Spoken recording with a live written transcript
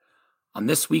On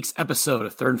this week's episode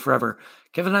of Third and Forever,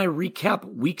 Kevin and I recap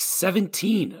week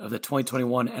 17 of the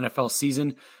 2021 NFL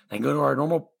season, then go to our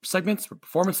normal segments for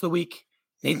Performance of the Week,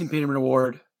 Nathan Peterman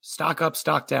Award, Stock Up,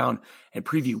 Stock Down, and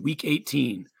preview week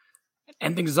 18. And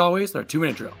end things as always, our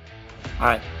 2-minute drill. All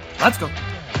right, let's go.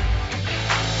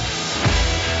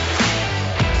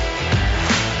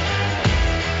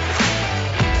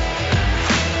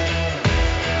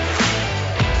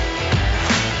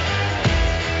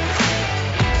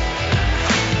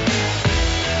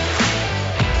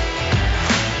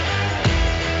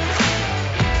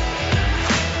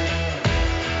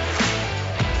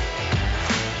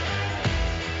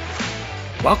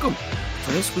 Welcome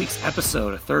to this week's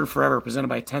episode of Third Forever, presented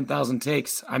by 10,000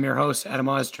 Takes. I'm your host, Adam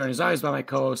Oz, joined as always by my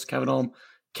co-host, Kevin Holm.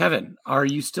 Kevin, are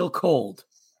you still cold?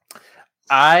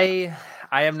 I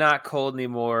am not cold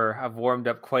anymore. I've warmed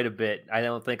up quite a bit. I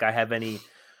don't think I have any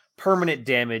permanent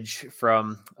damage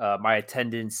from my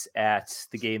attendance at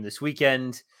the game this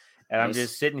weekend. And nice. I'm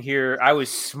just sitting here. I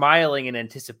was smiling in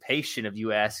anticipation of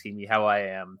you asking me how I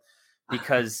am,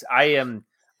 because I am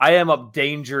up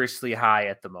dangerously high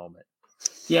at the moment.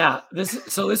 Yeah,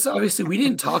 this obviously we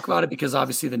didn't talk about it because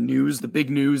obviously the big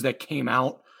news that came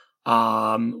out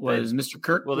was Mr.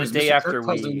 Kirk. Well, the day after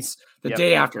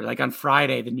day after, like on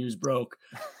Friday, the news broke,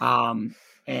 and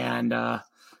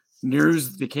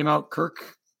news that came out,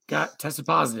 Kirk got tested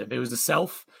positive. It was a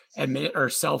self-admit or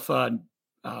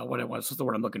what's the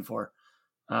word I'm looking for?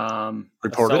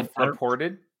 Reported.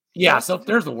 Self-reported. Yeah,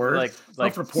 there's the word,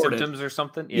 like symptoms or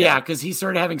something. Yeah, because he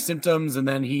started having symptoms, and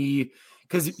then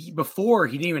because before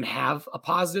he didn't even have a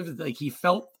positive, like he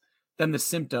felt then the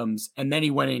symptoms, and then he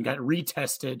went in and got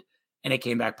retested, and it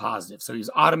came back positive. So he was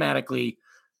automatically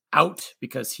out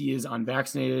because he is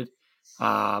unvaccinated.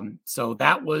 So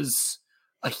that was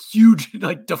a huge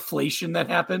deflation that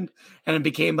happened, and it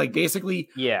became basically,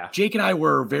 Jake and I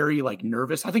were very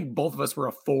nervous. I think both of us were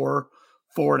a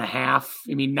 4.5.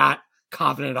 I mean, not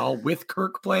confident at all with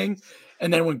Kirk playing,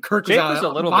 and then when Kirk was out, was a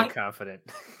little bit confident.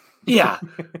 Yeah,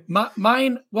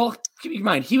 mine. Well, keep in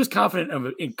mind he was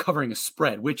confident in covering a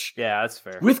spread, which that's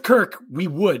fair. With Kirk, we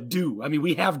would do. I mean,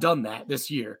 we have done that this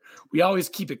year. We always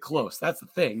keep it close. That's the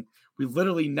thing. We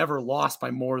literally never lost by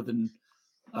more than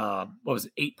 8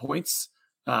 points.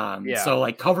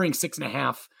 So covering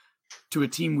 6.5 to a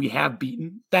team we have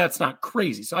beaten, that's not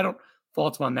crazy. So I don't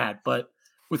fault him on that. But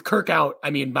with Kirk out,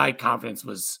 I mean, my confidence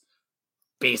was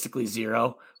basically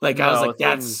zero. I was like,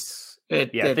 things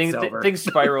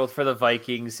spiraled for the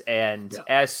Vikings, and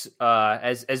as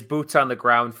boots on the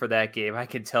ground for that game, I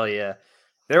can tell you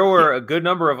there were a good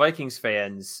number of Vikings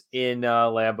fans in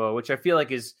Lambeau, which I feel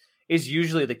like is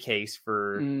usually the case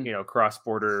for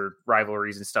cross-border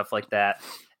rivalries and stuff like that.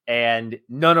 And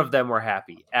none of them were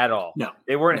happy at all. No,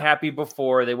 they weren't happy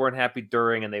before, they weren't happy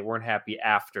during, and they weren't happy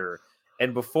after.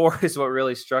 And before is what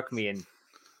really struck me. And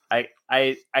I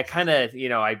kind of,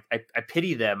 I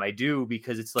pity them. I do,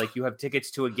 because it's like you have tickets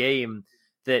to a game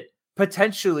that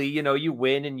potentially, you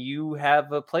win and you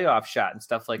have a playoff shot and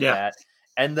stuff like that.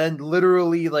 And then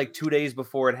literally 2 days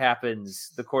before it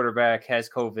happens, the quarterback has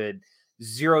COVID,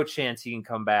 0 chance he can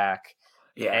come back.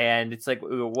 Yeah. And it's like,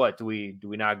 what, do we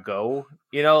not go?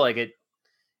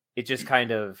 It just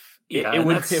kind of, it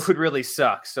would really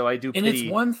suck. So I do pity. And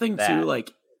it's one thing that. Too,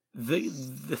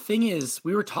 the thing is,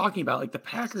 we were talking about the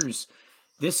Packers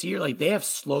this year, they have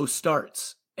slow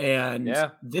starts, and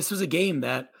this was a game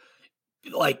that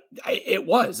it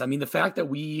was. I mean, the fact that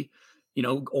we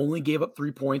only gave up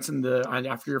 3 points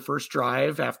after your first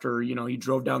drive, after you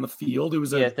drove down the field, it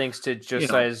was thanks to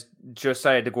Josiah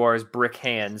DeGuara's brick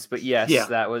hands. But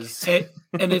that was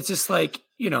and it's just it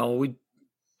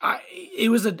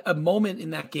was a moment in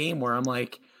that game where I'm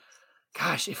like,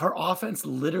 gosh, if our offense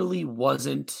literally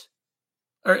wasn't,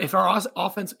 or if our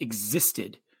offense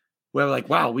existed, we're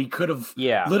wow, we could have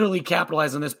literally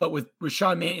capitalized on this. But with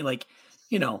Sean Mannion,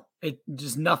 it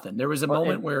just nothing. There was a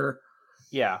moment where,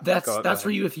 that's for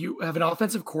you. If you have an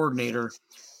offensive coordinator,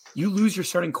 you lose your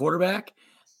starting quarterback.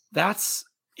 That's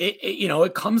it.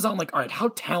 It comes on all right,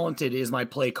 how talented is my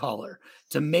play caller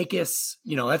to make us?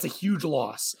 That's a huge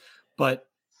loss, but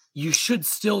you should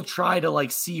still try to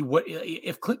see what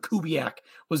if Clint Kubiak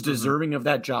was deserving of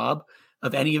that job,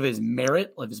 of any of his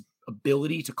merit, of his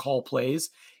ability to call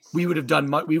plays. We would have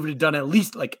done at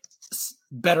least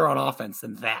better on offense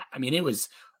than that. I mean, it was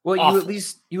awful.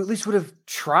 You at least would have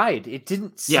tried. It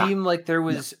didn't seem like there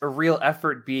was a real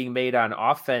effort being made on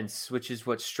offense, which is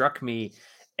what struck me.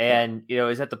 And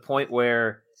is at the point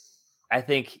where I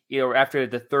think, after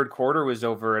the third quarter was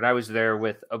over and I was there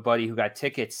with a buddy who got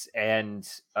tickets and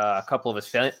a couple of his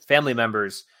family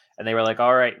members, and they were like,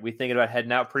 all right, we thinking about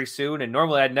heading out pretty soon. And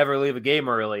normally I'd never leave a game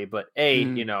early, but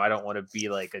you know, I don't want to be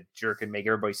like a jerk and make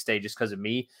everybody stay just because of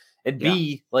me. And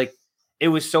B, like, it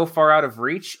was so far out of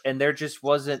reach, and there just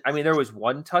wasn't. I mean, there was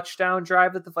one touchdown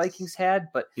drive that the Vikings had,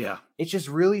 but it just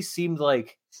really seemed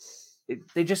like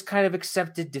they just kind of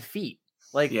accepted defeat.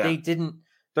 Like they didn't.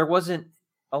 There wasn't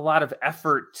a lot of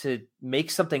effort to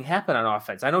make something happen on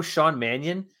offense. I know Sean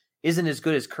Mannion isn't as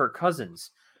good as Kirk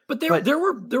Cousins, but there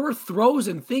were throws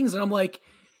and things, and I'm like,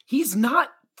 he's not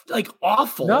like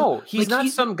awful. No, he's not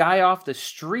some guy off the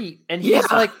street, and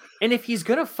he's like, and if he's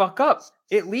gonna fuck up,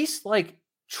 at least like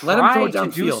let him throw it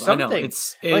to do something. I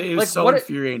know. It was so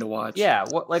infuriating to watch. Yeah,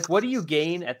 what do you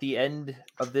gain at the end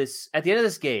of this? At the end of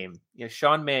this game, you know,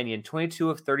 Sean Mannion, 22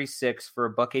 of 36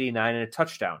 for $189 and a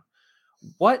touchdown.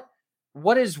 What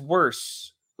is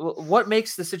worse? What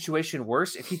makes the situation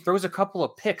worse if he throws a couple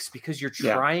of picks because you're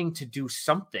trying to do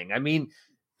something? I mean,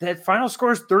 that final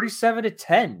score is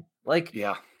 37-10. Like,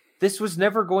 this was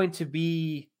never going to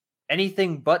be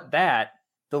anything but that.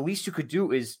 The least you could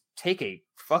do is take a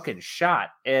fucking shot.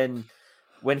 And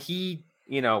when he,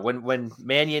 you know, when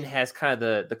Mannion has kind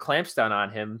of the clamps down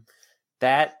on him,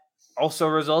 that also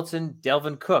results in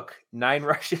Delvin Cook, 9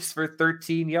 rushes for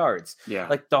 13 yards. Yeah.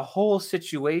 Like, the whole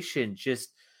situation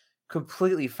just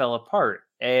completely fell apart.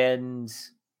 And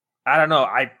I don't know.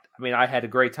 I mean, I had a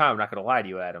great time. I'm not going to lie to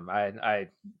you, Adam. I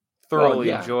thoroughly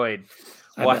enjoyed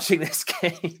watching this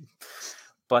game.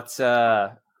 But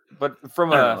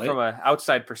from a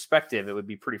outside perspective, it would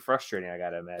be pretty frustrating, I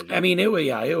gotta imagine. I mean, it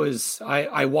was.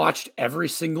 I watched every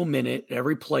single minute,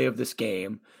 every play of this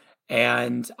game,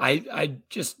 and I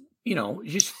just, you know,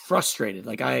 just frustrated.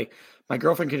 Like, my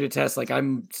girlfriend could attest. Like,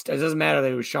 it doesn't matter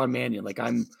that it was Sean Mannion. Like,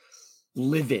 I'm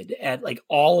livid at like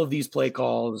all of these play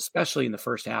calls, especially in the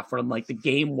first half, where I'm like, the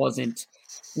game wasn't,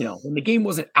 you know, when the game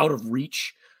wasn't out of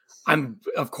reach, I'm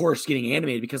of course getting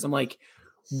animated because I'm like,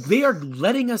 they are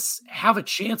letting us have a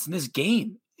chance in this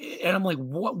game. And I'm like,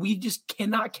 what? We just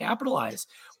cannot capitalize.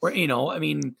 Or, you know, I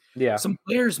mean, some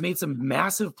players made some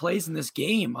massive plays in this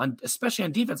game, especially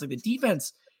on defense. Like, the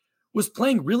defense was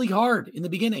playing really hard in the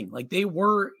beginning. Like, they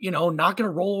were, you know, not going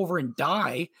to roll over and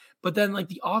die. But then, like,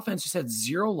 the offense just had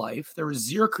zero life. There was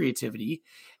zero creativity.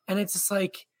 And it's just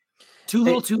like too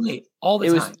little, too late all the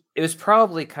time. It was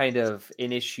probably kind of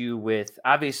an issue with,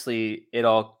 obviously, it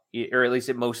all, or at least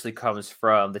it mostly comes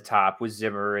from the top with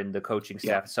Zimmer and the coaching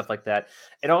staff and stuff like that.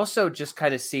 It also just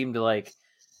kind of seemed like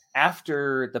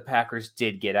after the Packers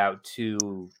did get out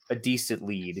to a decent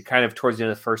lead, kind of towards the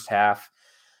end of the first half,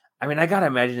 I mean, I got to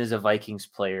imagine as a Vikings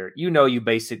player, you know, you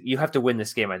have to win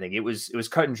this game. I think it was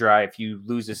cut and dry. If you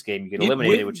lose this game, you get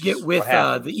eliminated, which is what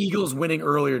happened. The Eagles winning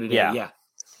earlier today. Yeah.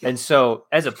 And so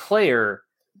as a player,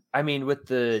 I mean, with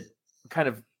the kind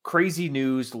of crazy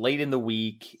news late in the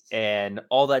week and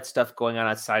all that stuff going on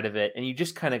outside of it, and you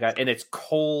just kind of and it's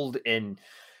cold and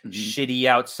shitty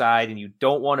outside, and you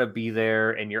don't want to be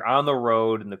there, and you're on the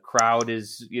road, and the crowd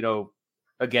is, you know,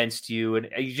 against you, and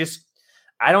you just,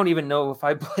 I don't even know if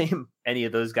I blame any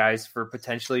of those guys for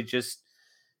potentially just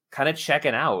kind of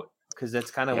checking out, because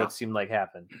that's kind of what seemed like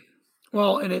happened.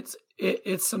 Well, and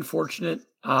it's unfortunate,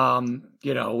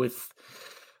 you know, with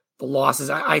the losses.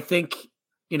 I think,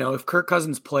 you know, if Kirk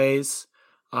Cousins plays,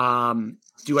 do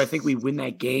I think we win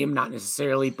that game? Not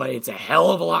necessarily, but it's a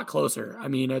hell of a lot closer. I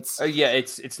mean, it's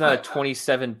not a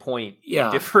 27 point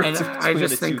difference. And I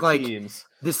just think like teams.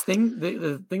 This thing,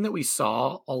 the thing that we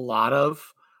saw a lot of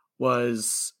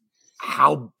was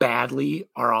how badly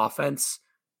our offense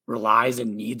relies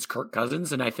and needs Kirk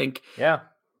Cousins, and I think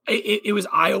it was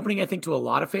eye opening. I think to a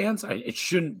lot of fans, it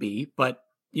shouldn't be, but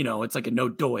you know, it's like a no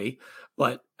doy.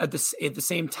 But at the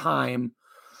same time,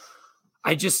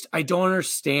 I don't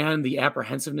understand the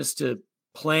apprehensiveness to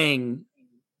playing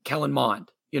Kellen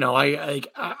Mond. You know, I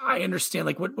understand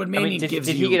like what Manning gives you.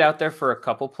 Did he get out there for a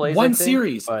couple plays? One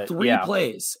series, 3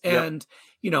 plays, and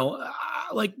you know,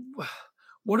 like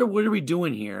what are we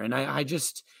doing here? And I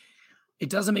just, it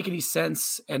doesn't make any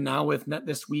sense. And now with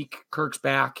this week, Kirk's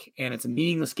back, and it's a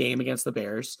meaningless game against the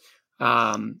Bears,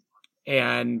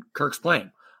 and Kirk's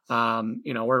playing.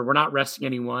 You know, we're not resting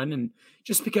anyone, and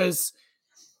just because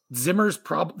Zimmer's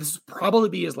this will probably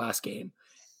be his last game,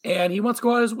 and he wants to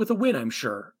go out with a win, I'm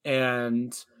sure.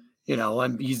 And you know,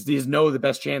 and he's the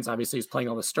best chance. Obviously, he's playing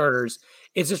all the starters.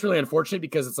 It's just really unfortunate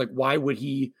because it's like, why would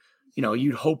he? You know,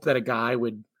 you'd hope that a guy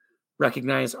would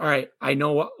recognize, all right, I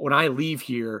know when I leave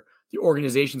here, the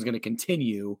organization's going to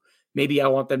continue. Maybe I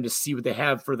want them to see what they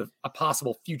have for a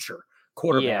possible future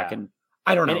quarterback. And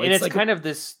I don't know. And it's like kind of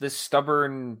this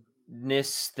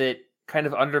stubbornness that kind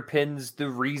of underpins the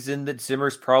reason that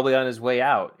Zimmer's probably on his way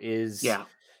out is,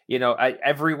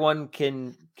 everyone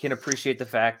can appreciate the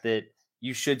fact that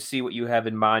you should see what you have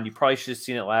in mind. You probably should have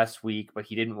seen it last week, but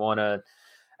he didn't want to.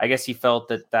 I guess he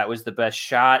felt that was the best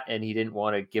shot, and he didn't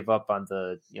want to give up on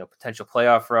the potential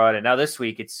playoff run. And now this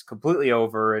week it's completely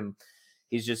over, and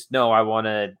he's just no. I want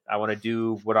to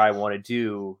do what I want to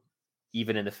do,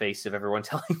 even in the face of everyone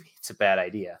telling me it's a bad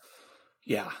idea.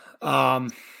 Yeah. I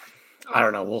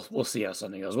don't know. We'll see how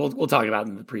Sunday goes. We'll talk about it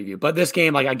in the preview. But this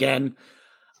game, like, again,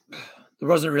 there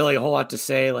wasn't really a whole lot to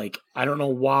say. Like, I don't know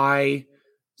why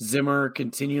Zimmer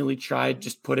continually tried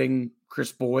just putting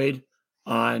Chris Boyd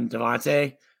on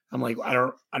Davante. I'm like, I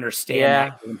don't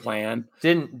understand that game plan.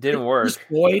 Didn't work. Chris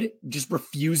Boyd just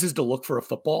refuses to look for a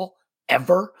football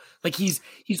ever. Like, he's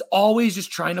always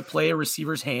just trying to play a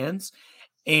receiver's hands.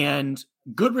 And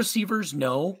good receivers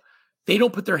know they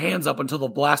don't put their hands up until the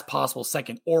last possible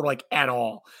second or like at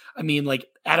all. I mean, like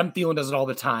Adam Thielen does it all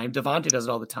the time. Davante does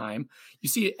it all the time. You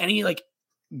see any like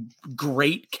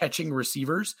great catching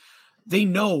receivers, they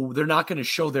know they're not going to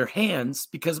show their hands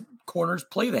because corners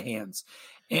play the hands.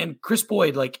 And Chris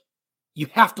Boyd, like, you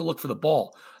have to look for the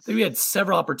ball. I think we had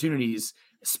several opportunities,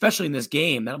 especially in this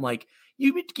game, that I'm like,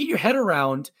 you get your head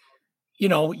around,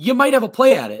 you might have a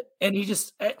play at it. And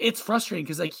it's frustrating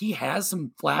because like he has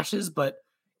some flashes, but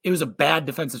it was a bad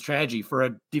defensive strategy for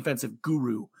a defensive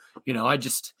guru. I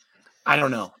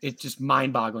don't know. It's just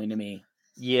mind boggling to me.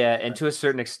 Yeah. And to a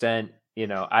certain extent,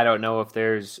 I don't know if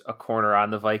there's a corner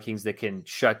on the Vikings that can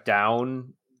shut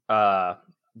down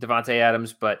Davante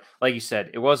Adams, but like you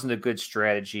said, it wasn't a good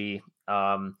strategy.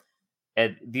 And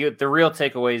the real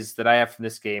takeaways that I have from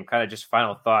this game, kind of just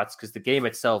final thoughts, because the game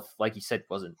itself, like you said,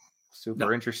 wasn't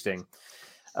super interesting.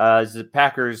 Is the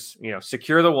Packers,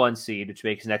 secure the 1 seed, which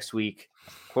makes next week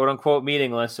quote unquote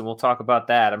meaningless, and we'll talk about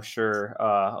that, I'm sure,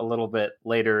 a little bit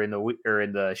later in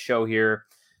the show here.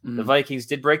 Mm-hmm. The Vikings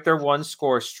did break their 1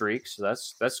 score streak, so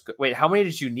that's good. Wait, how many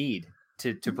did you need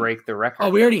to break the record? Oh,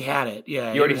 we already had it.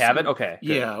 Yeah, you already have it. Okay,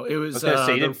 good. Yeah, it was. I was gonna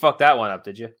say you didn't fuck that one up,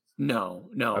 did you? No.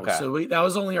 Okay. So that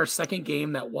was only our second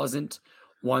game that wasn't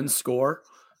 1 score.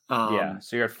 So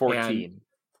you're at 14.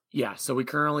 Yeah, so we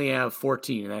currently have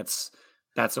 14.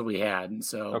 That's what we had. And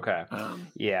so okay.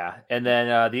 And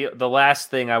then the last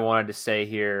thing I wanted to say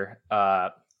here,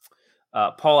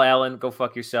 Paul Allen, go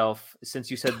fuck yourself. Since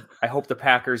you said I hope the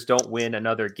Packers don't win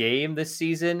another game this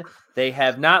season, they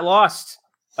have not lost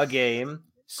a game.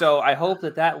 So I hope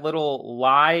that little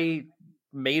lie,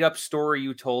 made up story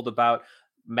you told about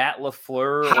Matt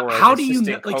LaFleur or how do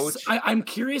you coach. I'm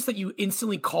curious that you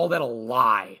instantly call that a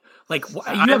lie. Like you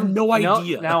have no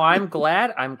idea. Now I'm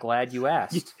glad you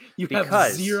asked. You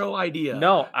have zero idea.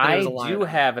 No, I do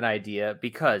have an idea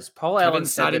because Paul Allen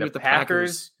said that the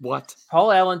Packers. What?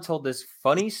 Paul Allen told this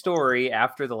funny story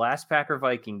after the last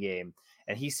Packer-Viking game,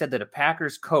 and he said that a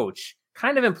Packers coach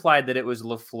kind of implied that it was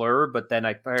LaFleur, but then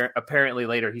apparently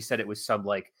later he said it was some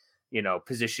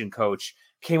position coach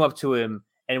came up to him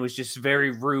and was just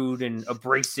very rude and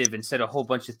abrasive and said a whole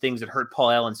bunch of things that hurt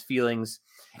Paul Allen's feelings.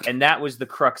 And that was the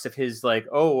crux of his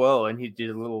and he did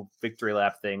a little victory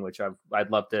lap thing, which I'd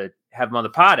love to have him on the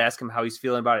pod, ask him how he's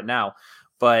feeling about it now.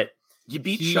 But you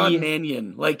beat Sean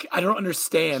Mannion. Like, I don't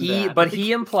understand that. But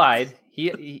he implied,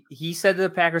 he said that the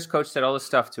Packers coach said all this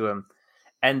stuff to him.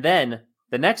 And then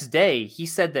the next day he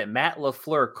said that Matt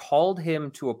LaFleur called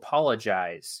him to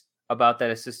apologize about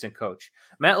that assistant coach.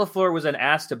 Matt LaFleur was then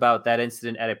asked about that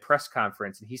incident at a press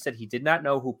conference, and he said he did not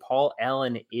know who Paul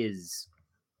Allen is.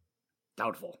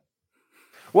 Doubtful.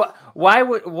 What? Why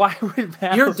would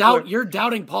Matt you're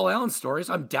doubting Paul Allen's stories?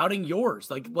 I'm doubting yours.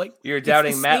 Like you're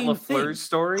doubting Matt LaFleur's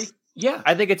story? Yeah,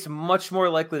 I think it's much more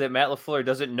likely that Matt LaFleur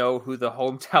doesn't know who the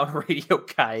hometown radio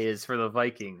guy is for the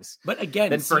Vikings. But again,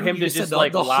 than for him to just lie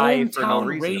for no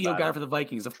reason. Radio guy for the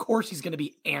Vikings. Of course, he's going to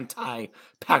be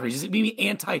anti-Packers. He's going to be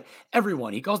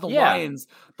anti-everyone. He calls the Lions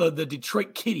the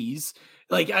Detroit Kitties.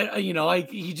 Like the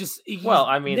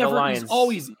Lions.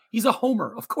 He's a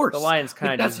homer, of course. The Lions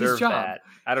kind of deserve that.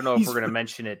 I don't know if we're going to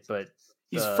mention it, but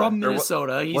he's from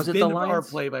Minnesota. He's been our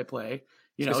play-by-play.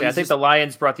 I think the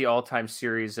Lions brought the all-time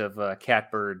series of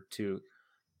Catbird to.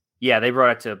 Yeah, they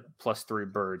brought it to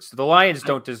 +3 birds. So the Lions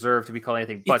don't deserve to be called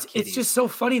anything but kitties. It's just so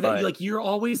funny that you're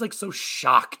always so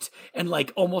shocked and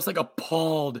almost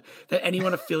appalled that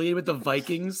anyone affiliated with the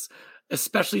Vikings,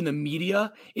 especially in the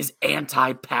media, is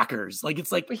anti-Packers.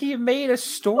 But he made a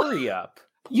story up.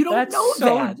 You don't know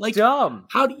so that. Dumb.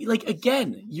 How do you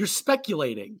again? You're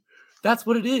speculating. That's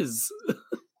what it is.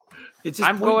 It's just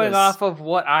I'm going off of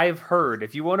what I've heard.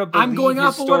 If you want to believe I'm going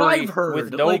off of what I've heard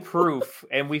with no proof,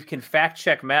 and we can fact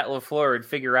check Matt LaFleur and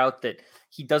figure out that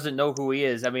he doesn't know who he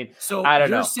is. I mean, so I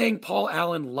don't know. You're saying Paul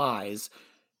Allen lies.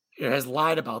 has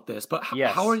lied about this, but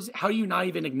how are you not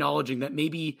even acknowledging that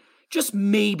maybe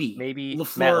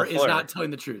LaFleur is not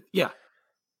telling the truth? Yeah.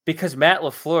 Because Matt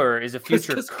LaFleur is a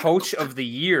future coach of the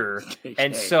year.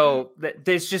 And so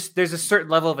there's a certain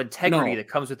level of integrity that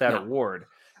comes with that award.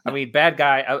 I mean, bad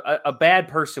guy, a bad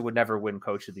person would never win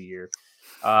coach of the year.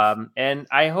 And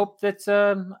I hope that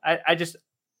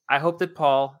I hope that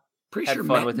Paul had fun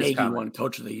Matt with Nagy his comment. won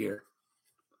coach of the year.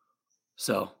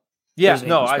 So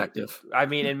I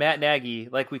mean, and Matt Nagy,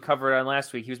 like we covered on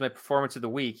last week, he was my performance of the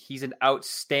week. He's an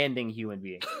outstanding human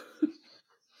being.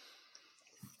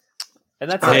 And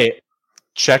that's it.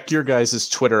 Check your guys'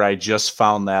 Twitter. I just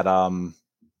found that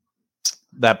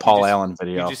Paul Allen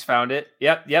video. You just found it?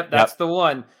 Yep. That's the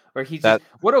one where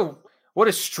what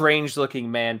a strange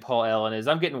looking man Paul Allen is.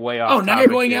 I'm getting way off. Oh, now you're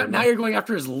going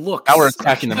after his looks. Now we're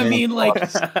attacking the man. I mean,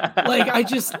 I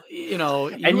just,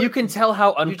 and you can tell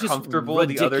how uncomfortable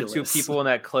the other two people in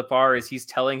that clip are as he's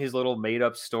telling his little made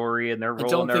up story and they're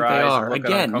rolling their eyes.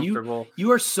 Again,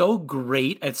 you are so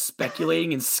great at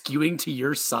speculating and skewing to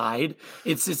your side.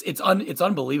 It's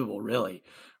unbelievable, really.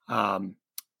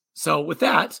 So with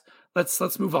that,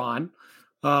 let's move on.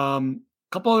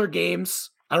 Couple other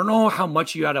games. I don't know how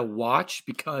much you had to watch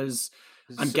because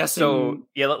I'm guessing. So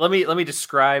yeah, let me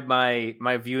describe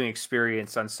my viewing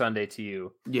experience on Sunday to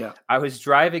you. Yeah, I was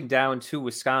driving down to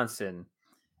Wisconsin,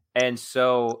 and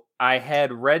so I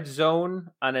had Red Zone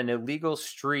on an illegal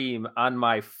stream on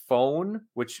my phone,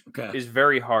 which is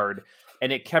very hard,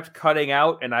 and it kept cutting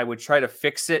out, and I would try to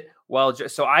fix it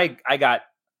so I got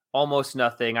almost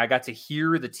nothing. I got to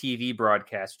hear the TV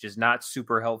broadcast, which is not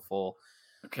super helpful.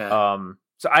 Okay.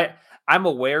 So I'm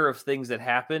aware of things that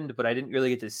happened, but I didn't really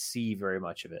get to see very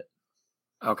much of it.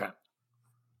 Okay.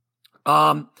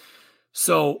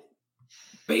 So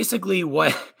basically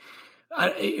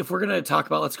if we're going to talk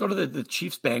about, let's go to the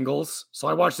Chiefs Bengals. So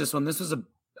I watched this one. This was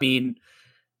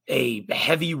a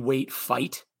heavyweight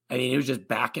fight. I mean, it was just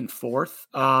back and forth.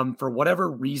 For whatever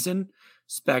reason,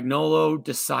 Spagnuolo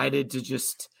decided to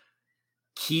just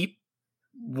keep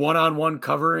one-on-one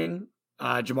covering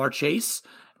Ja'Marr Chase.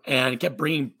 And it kept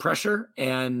bringing pressure,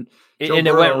 and it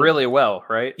went really well,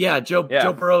 right? Yeah, Joe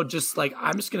Burrow just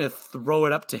I'm just going to throw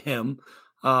it up to him,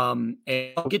 and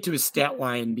I'll get to his stat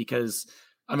line because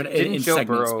I'm going to in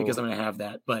segments because I'm going to have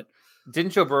that. But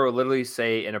didn't Joe Burrow literally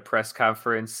say in a press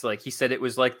conference, he said it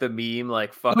was like the meme,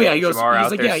 fuck He goes,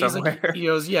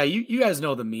 you guys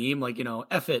know the meme,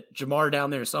 F it, Ja'Marr down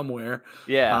there somewhere.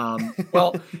 Yeah.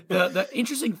 Well, the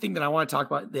interesting thing that I want to talk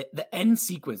about, the end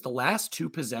sequence, the last two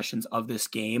possessions of this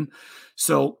game.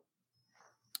 So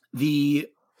the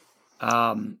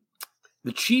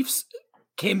Chiefs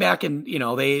came back and,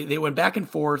 they went back and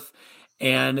forth,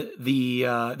 and they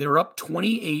were up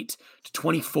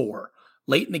 28-24.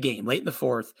 Late in the game, late in the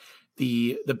fourth,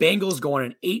 the Bengals go on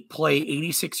an 8-play,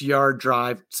 86-yard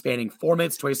drive spanning 4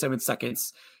 minutes, 27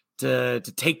 seconds to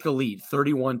take the lead,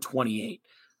 31-28.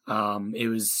 It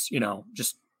was,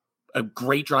 just a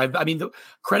great drive. I mean, the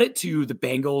credit to the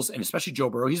Bengals and especially Joe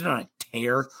Burrow. He's been on a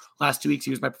tear last 2 weeks.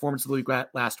 He was my performance of the week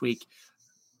last week.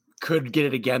 Could get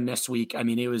it again this week. I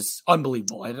mean, it was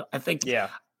unbelievable. I think, I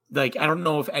don't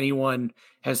know if anyone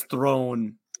has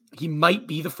thrown. He might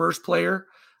be the first player.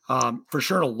 For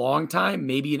sure in a long time,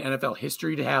 maybe in NFL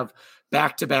history, to have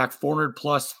back-to-back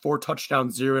 400-plus, 4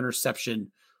 touchdowns, 0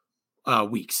 interception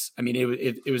weeks. I mean,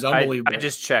 it was unbelievable. I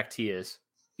just checked. He is.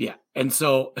 Yeah. And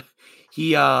so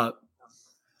he the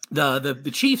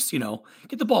Chiefs,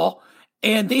 get the ball,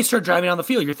 and they start driving down the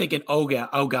field. You're thinking, oh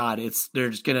God, they're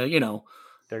just going to,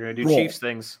 they're going to do roll. Chiefs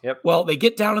things. Yep. Well, they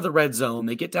get down to the red zone.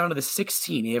 They get down to the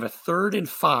 16. They have a 3rd and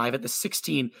 5 at the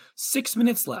 16, 6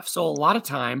 minutes left. So a lot of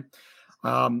time.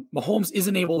 Mahomes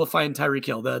isn't able to find Tyreek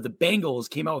Hill. The Bengals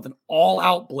came out with an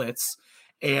all-out blitz,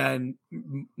 and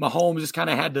Mahomes just kind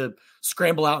of had to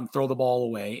scramble out and throw the ball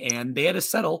away, and they had to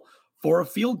settle for a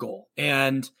field goal.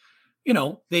 And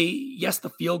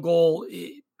the field goal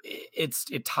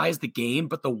it ties the game,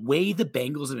 but the way the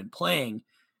Bengals have been playing,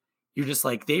 you're just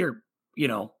they are.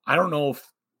 I don't know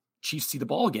if Chiefs see the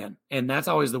ball again, and that's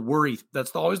always the worry.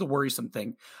 That's always the worrisome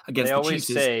thing against the Chiefs.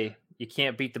 They always say you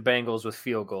can't beat the Bengals with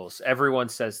field goals. Everyone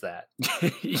says that.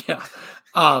 Yeah.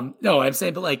 No, I'm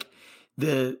saying, but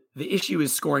the issue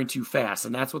is scoring too fast,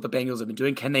 and that's what the Bengals have been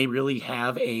doing. Can they really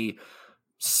have a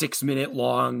 6-minute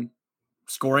long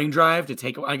scoring drive to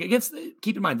take against?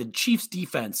 Keep in mind, the Chiefs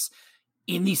defense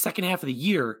in the second half of the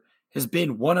year has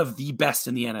been one of the best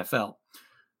in the NFL.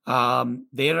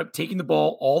 They ended up taking the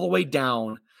ball all the way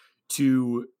down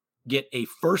to get a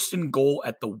 1st and goal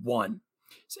at the 1.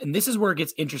 And this is where it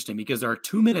gets interesting because there are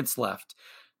 2 minutes left.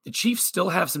 The Chiefs still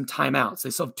have some timeouts. They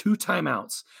still have 2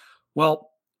 timeouts. Well,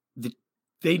 the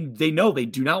they know they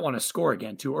do not want to score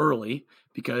again too early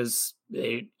because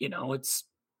it's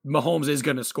Mahomes is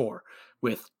going to score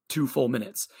with 2 full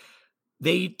minutes.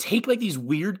 They take like these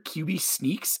weird QB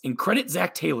sneaks and credit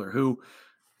Zach Taylor, who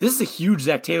this is a huge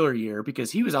Zach Taylor year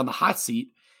because he was on the hot seat.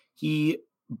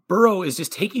 Burrow is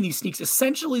just taking these sneaks.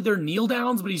 Essentially, they're kneel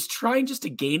downs, but he's trying just to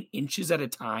gain inches at a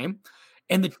time.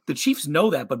 And the Chiefs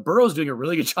know that, but Burrow's doing a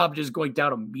really good job just going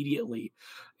down immediately.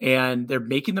 And they're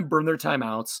making them burn their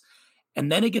timeouts.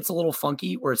 And then it gets a little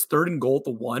funky where it's 3rd and goal at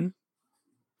the 1.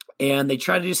 And they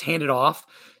try to just hand it off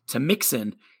to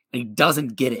Mixon, and he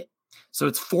doesn't get it. So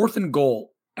it's 4th and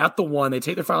goal at the 1. They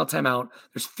take their final timeout.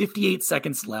 There's 58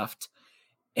 seconds left.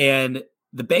 And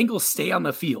the Bengals stay on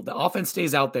the field. The offense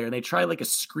stays out there, and they try like a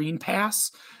screen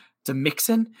pass to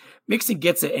Mixon. Mixon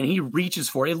gets it, and he reaches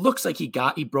for it. It looks like he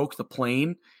broke the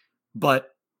plane,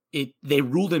 but they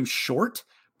ruled him short.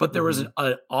 But there was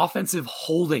an offensive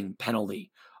holding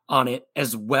penalty on it,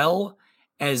 as well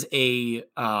as a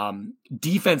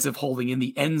defensive holding in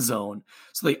the end zone.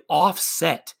 So they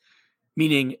offset,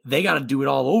 meaning they got to do it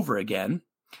all over again.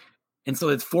 And so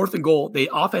it's 4th and goal. The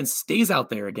offense stays out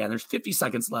there again. There's 50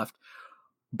 seconds left.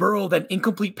 Burrow then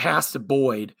incomplete pass to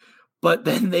Boyd, but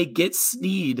then they get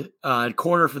Snead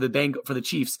corner for the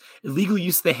Chiefs. Illegal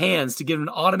use of the hands to give an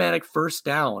automatic first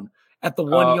down at the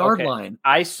 1 yard line.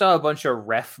 I saw a bunch of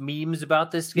ref memes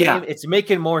about this game. Yeah. It's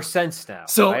making more sense now.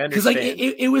 So because like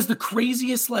it was the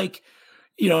craziest, like,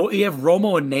 you have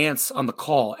Romo and Nance on the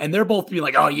call, and they're both being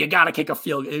like, "Oh, you got to kick a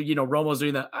field." Romo's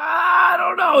doing that. I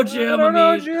don't know,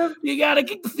 Jim. Jim. You got to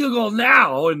kick the field goal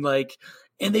now, and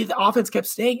the offense kept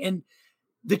staying, and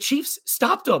the Chiefs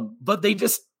stopped them, but they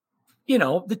just,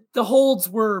 the holds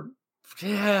were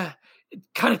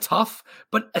kind of tough,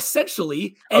 but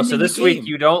essentially. So this week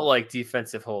you don't like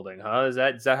defensive holding, huh? Is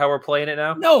that how we're playing it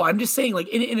now? No, I'm just saying, like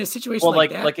in a situation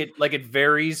like that, like it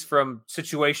varies from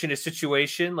situation to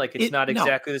situation. Like it's not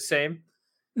exactly the same.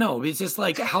 No, it's just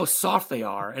like how soft they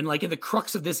are, and like in the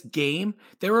crux of this game,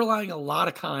 they were allowing a lot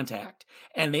of contact,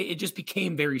 and it just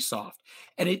became very soft.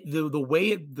 And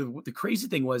the crazy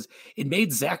thing was, it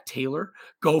made Zach Taylor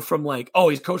go from like, oh,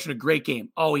 he's coaching a great game,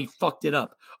 oh, he fucked it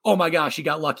up, oh my gosh, he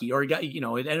got lucky, or he got,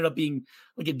 it ended up being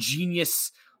like a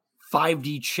genius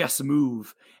 5D chess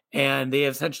move, and they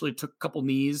essentially took a couple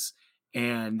knees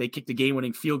and they kicked the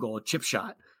game-winning field goal, a chip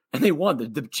shot, and they won.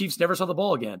 The Chiefs never saw the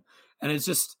ball again, and it's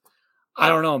just. I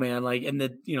don't know, man. Like, and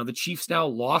the Chiefs now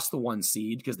lost the 1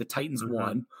 seed because the Titans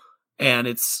won, and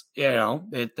it's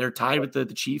they're tied with the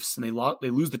Chiefs, and they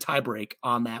lose the tiebreak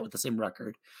on that with the same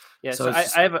record. Yeah. So I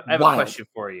have a question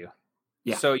for you.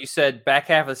 Yeah. So you said back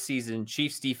half of the season,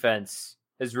 Chiefs defense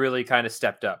has really kind of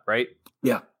stepped up, right?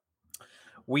 Yeah.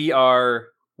 We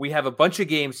have a bunch of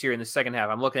games here in the second half.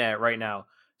 I'm looking at it right now.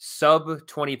 Sub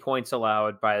 20 points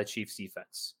allowed by the Chiefs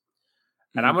defense.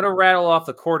 And I'm going to rattle off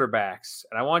the quarterbacks,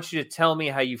 and I want you to tell me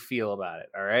how you feel about it,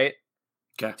 all right?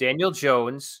 Okay. Daniel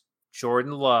Jones,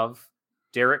 Jordan Love,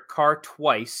 Derek Carr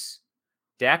twice,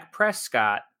 Dak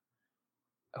Prescott,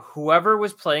 whoever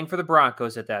was playing for the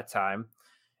Broncos at that time,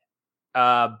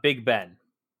 Big Ben.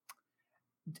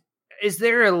 Is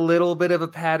there a little bit of a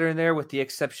pattern there, with the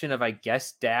exception of, I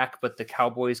guess, Dak, but the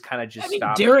Cowboys kind of just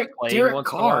stopped playing Derek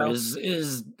Carr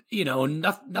is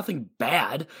nothing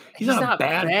bad. He's not a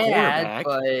bad quarterback.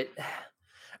 But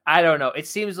I don't know. It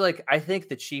seems like I think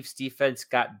the Chiefs defense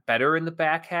got better in the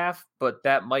back half, but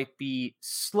that might be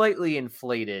slightly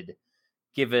inflated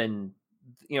given,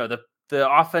 the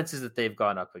offenses that they've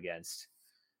gone up against.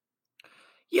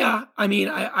 Yeah, I mean,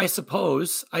 I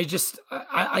suppose. I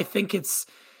think it's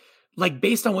like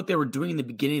based on what they were doing in the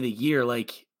beginning of the year.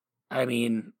 Like, I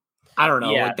mean, I don't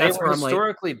know. Yeah, like, that's they were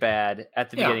historically bad at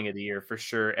the beginning of the year for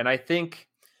sure. And I think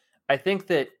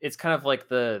that it's kind of like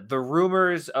the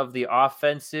rumors of the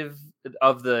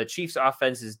Chiefs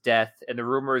offense's death and the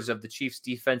rumors of the Chiefs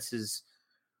defense's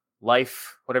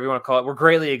life, whatever you want to call it, were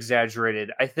greatly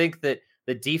exaggerated. I think that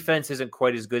the defense isn't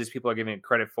quite as good as people are giving it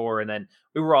credit for. And then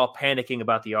we were all panicking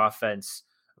about the offense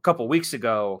a couple weeks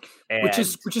ago, which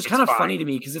is kind of funny to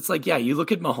me, because it's like, yeah, you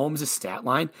look at Mahomes' stat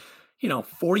line,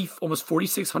 almost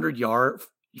 4,600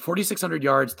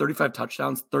 yards, 35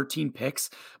 touchdowns, 13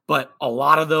 picks, but a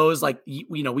lot of those, like,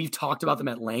 we've talked about them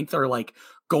at length, are like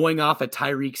going off at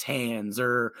Tyreek's hands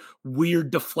or weird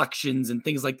deflections and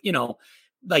things like,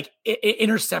 like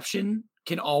interception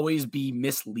can always be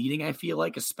misleading, I feel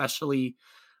like, especially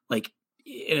like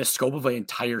in a scope of an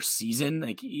entire season.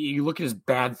 Like, you look at his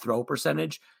bad throw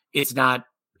percentage, it's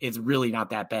really not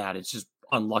that bad. It's just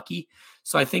unlucky.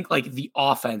 So I think like the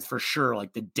offense, for sure,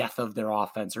 like the death of their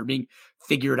offense or being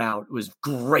figured out, was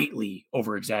greatly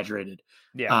over exaggerated.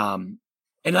 Yeah.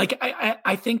 And like,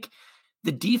 I think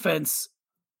the defense,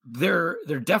 they're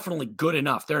definitely good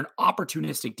enough. They're an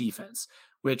opportunistic defense,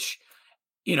 which,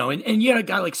 you know, and you had a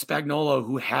guy like Spagnuolo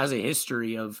who has a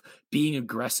history of being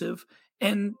aggressive,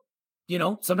 and you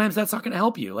know, sometimes that's not going to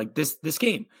help you. Like this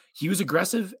game, he was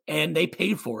aggressive and they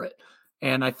paid for it.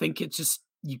 And I think it's just,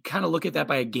 you kind of look at that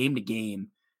by a game to game.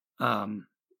 And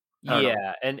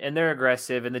they're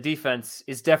aggressive, and the defense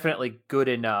is definitely good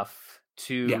enough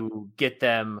to get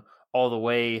them all the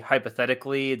way.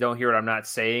 Hypothetically, don't hear what I'm not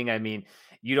saying. I mean,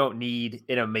 you don't need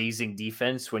an amazing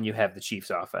defense when you have the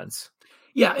Chiefs offense.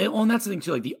 Yeah, and that's the thing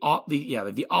too. Like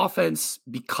the offense,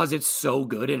 because it's so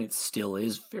good and it still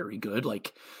is very good.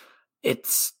 Like it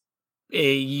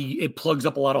plugs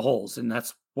up a lot of holes, and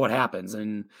that's what happens.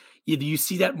 And you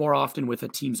see that more often with a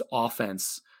team's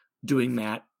offense doing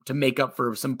that to make up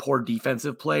for some poor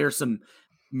defensive play or some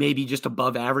maybe just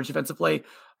above average defensive play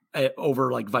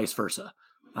over like vice versa.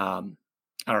 I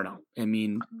don't know. I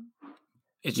mean,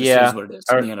 it just is what it is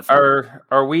in the NFL.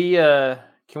 Are we?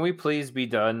 Can we please be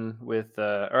done with?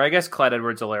 Or I guess Clyde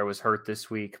Edwards-Helaire was hurt this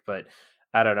week, but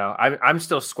I don't know. I'm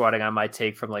still squatting on my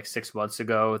take from like 6 months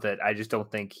ago that I just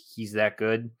don't think he's that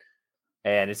good.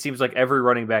 And it seems like every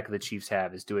running back the Chiefs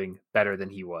have is doing better than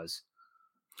he was.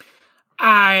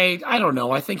 I don't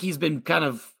know. I think he's been kind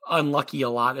of unlucky a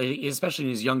lot, especially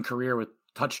in his young career with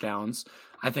touchdowns.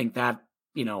 I think that,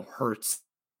 you know, hurts,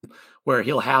 where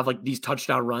he'll have like these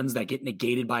touchdown runs that get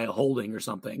negated by a holding or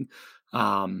something.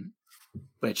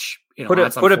 Which, you know,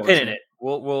 put a pin in it.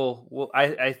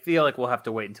 I feel like we'll have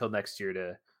to wait until next year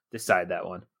to decide that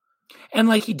one. And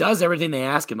like, he does everything they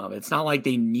ask him of. It's not like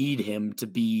they need him to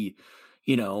be,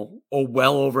 you know, a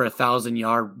well over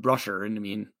 1,000-yard rusher. And I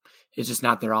mean, it's just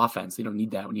not their offense. They don't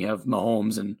need that when you have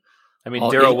Mahomes. And I mean,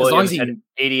 Darrell Williams had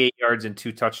 88 yards and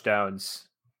 2 touchdowns,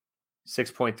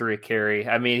 6.3 a carry.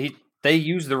 I mean, they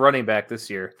used the running back this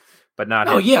year, but not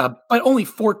him. Oh yeah, but only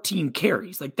 14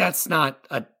 carries. Like, that's not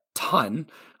a ton.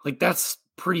 Like, that's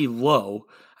pretty low.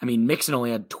 I mean, Mixon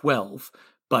only had 12,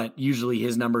 but usually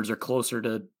his numbers are closer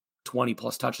to 20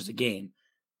 plus touches a game.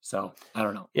 So I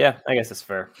don't know. Yeah, I guess that's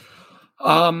fair.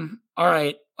 All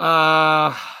right.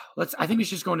 I think we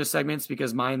should just go into segments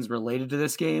because mine's related to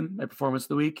this game, my performance of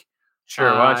the week.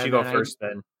 Sure. Why don't you go first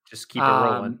then? Just keep it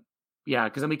rolling. Yeah,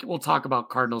 because we'll talk about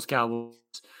Cardinals, Cowboys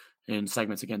in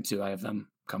segments again too. I have them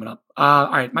coming up. All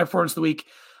right, my performance of the week,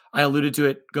 I alluded to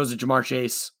it, goes to Ja'Marr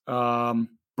Chase.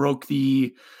 Broke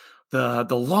the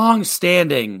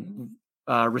long-standing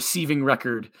receiving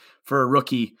record for a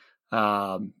rookie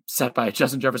set by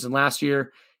Justin Jefferson last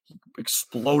year. He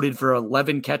exploded for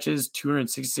 11 catches,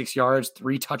 266 yards,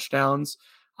 3 touchdowns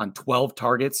on 12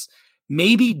 targets.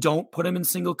 Maybe don't put him in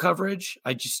single coverage.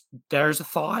 There's a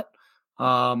thought.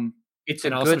 It's a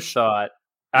good thought.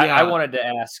 I wanted to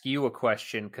ask you a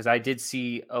question because I did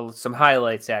see some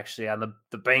highlights actually on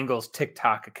the Bengals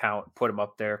TikTok account. Put him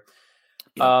up there.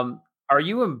 Yeah. Are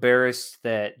you embarrassed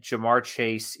that Ja'Marr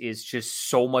Chase is just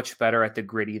so much better at the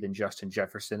gritty than Justin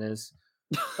Jefferson is?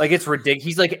 Like, it's ridiculous.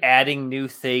 He's like adding new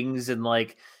things and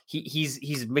like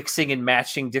he's mixing and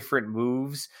matching different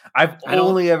moves. I've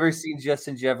only ever seen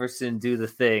Justin Jefferson do the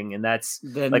thing, and that's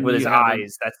like with his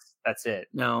eyes. That's it.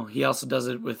 No, he also does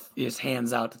it with his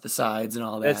hands out to the sides and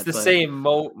all that. It's the same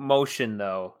motion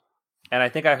though, and I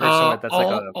think I heard something that's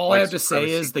all I have to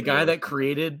say is the guy that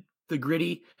created the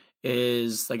gritty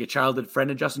is like a childhood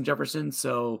friend of Justin Jefferson,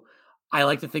 so I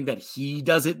like to think that he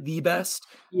does it the best.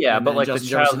 Yeah, but like Justin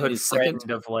the childhood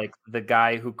friend of like the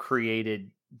guy who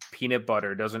created peanut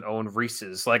butter doesn't own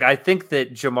Reese's. Like, I think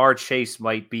that Ja'Marr Chase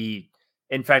might be,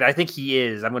 in fact, I think he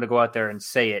is. I'm going to go out there and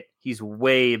say it. He's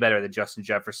way better than Justin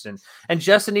Jefferson. And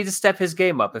Justin needs to step his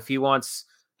game up if he wants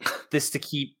this to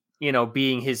keep,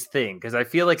 being his thing. Because I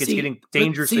feel like it's getting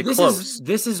dangerously close.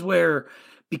 This is where,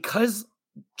 because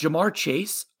Ja'Marr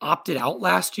Chase opted out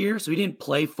last year, so he didn't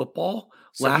play football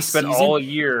last season. He spent all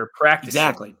year practicing.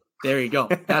 Exactly. There you go.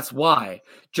 That's why.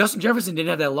 Justin Jefferson didn't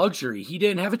have that luxury. He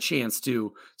didn't have a chance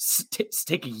to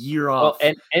take a year off.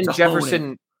 Well, and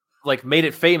Jefferson made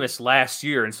it famous last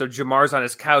year, and so Jamar's on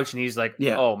his couch, and he's like,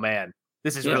 "Oh man,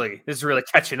 this is really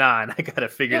catching on. I got to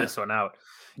figure this one out."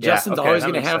 Justin's always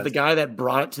going to have the guy that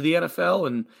brought it to the NFL,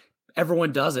 and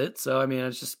everyone does it. So I mean,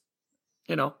 it's just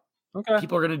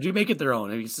people are going to make it their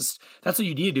own. I mean, it's just that's what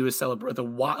you need to do is celebrate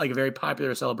a very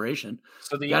popular celebration.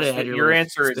 So your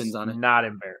answer is not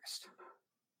embarrassed.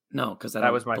 No, because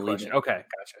that was my question. It. Okay,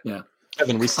 gotcha. Yeah,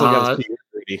 Evan, we still got to see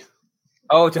Brady.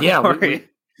 Oh, don't worry.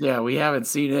 We haven't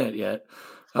seen it yet.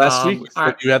 Last week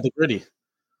you had the gritty.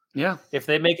 Yeah, if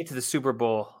they make it to the Super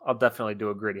Bowl, I'll definitely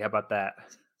do a gritty. How about that?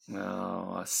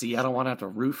 No, see, I don't want to have to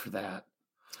root for that.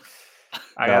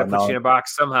 I got to put you in a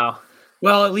box somehow.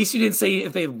 Well, at least you didn't say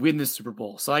if they win the Super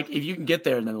Bowl. So like, if you can get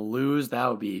there and then lose,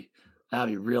 that'd be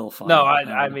real fun. No,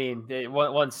 I mean,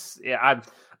 once,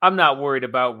 I'm not worried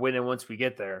about winning once we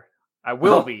get there. I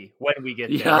will be when we get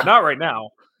there, but not right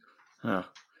now. Huh.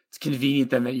 It's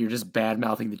convenient then that you're just bad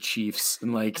mouthing the Chiefs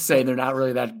and like saying they're not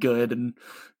really that good, and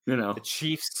the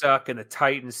Chiefs suck and the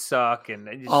Titans suck,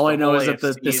 and all I know is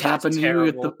that this happened to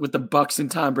you with the Bucs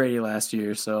and Tom Brady last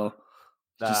year. So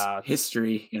just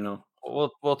history,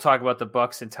 We'll talk about the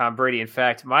Bucs and Tom Brady. In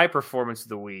fact, my performance of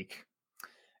the week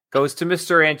goes to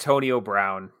Mr. Antonio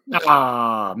Brown.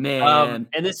 Ah, man.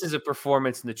 And this is a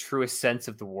performance in the truest sense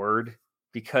of the word,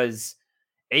 because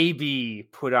AB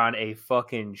put on a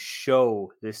fucking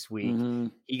show this week. Mm-hmm.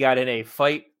 He got in a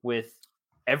fight with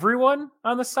everyone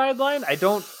on the sideline. I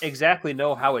don't exactly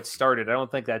know how it started. I don't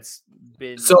think that's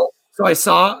been... So I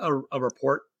saw a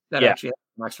report that actually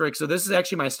had Max Rick. So this is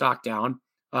actually my stock down.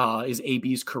 Is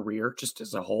AB's career just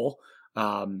as a whole,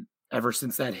 ever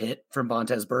since that hit from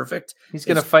Vontaze Burfict. He's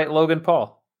going to fight Logan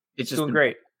Paul. It's just doing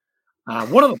great.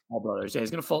 One of the Paul brothers. Yeah, he's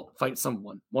going to fight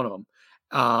someone. One of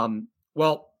them.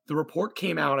 Well, the report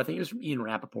came out, I think it was from Ian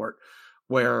Rappaport,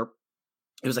 where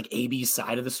it was like AB's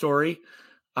side of the story,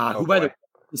 who by the way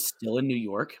is still in New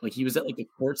York. Like he was at like the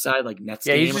courtside, like Nets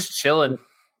game. Yeah, he's just chilling.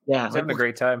 Yeah. He's having a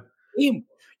great time.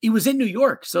 He was in New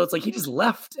York. So it's like he just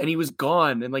left and he was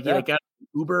gone. And like he got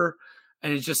Uber,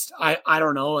 and it's just I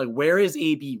don't know, like, where is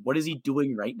AB? What is he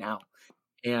doing right now?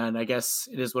 And I guess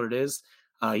it is what it is.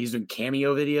 He's doing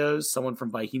cameo videos. Someone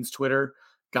from Vikings Twitter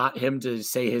got him to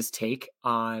say his take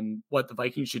on what the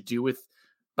Vikings should do with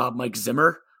Mike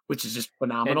Zimmer, which is just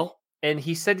phenomenal. And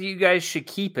he said you guys should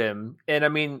keep him. And I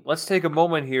mean, let's take a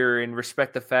moment here and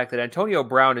respect the fact that Antonio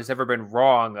Brown has never been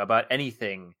wrong about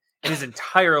anything in his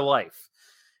entire life.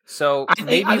 So I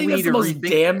think that's the most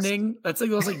damning. That's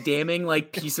like the most damning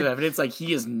piece of evidence. Like,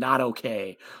 he is not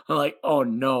okay. I'm like, oh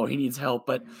no, he needs help.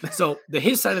 But so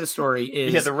his side of the story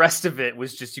is the rest of it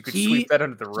was just you could sweep that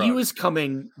under the rug. He was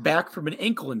coming back from an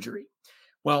ankle injury.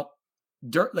 Well,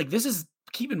 this is,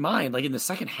 keep in mind, like in the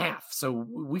second half. So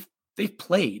they've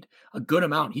played a good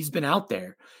amount. He's been out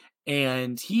there,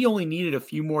 and he only needed a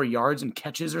few more yards and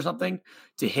catches or something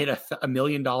to hit a $1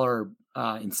 million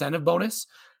incentive bonus.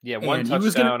 Yeah, one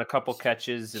touchdown, a couple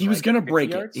catches. He was going to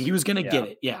break it. He was going to get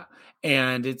it. Yeah.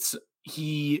 And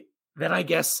he then, I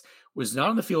guess, was not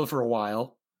on the field for a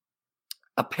while.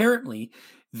 Apparently,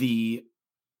 the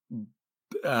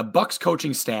Bucs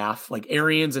coaching staff, like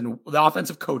Arians and the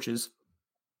offensive coaches,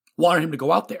 wanted him to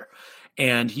go out there.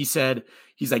 And he said,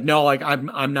 he's like, no, like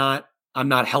I'm not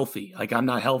healthy. Like, I'm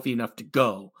not healthy enough to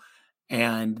go.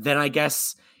 And then I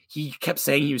guess he kept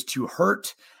saying he was too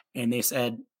hurt. And they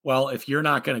said, well, if you're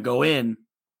not going to go in,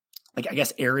 like, I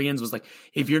guess Arians was like,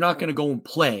 if you're not going to go and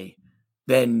play,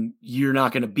 then you're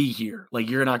not going to be here. Like,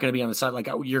 you're not going to be on the side. Like,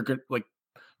 you're going, like,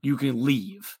 you can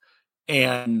leave.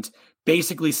 And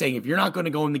basically saying, if you're not going to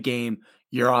go in the game,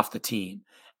 you're off the team.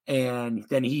 And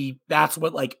then that's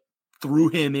what threw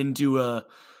him into a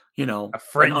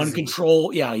frenzy. An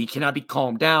uncontrolled. Yeah. He cannot be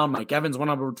calmed down. Mike Evans went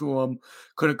over to him,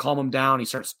 couldn't calm him down. He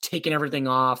starts taking everything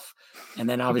off. And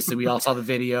then obviously we all saw the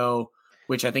video,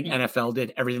 which I think NFL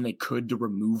did everything they could to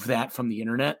remove that from the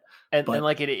internet. And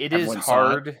it is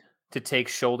hard to take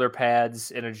shoulder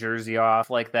pads in a jersey off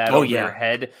like that over your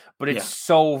head. But it's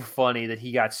so funny that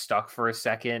he got stuck for a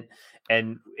second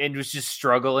and was just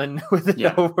struggling with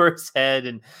it over his head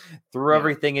and threw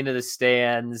everything into the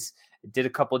stands. Did a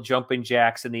couple jumping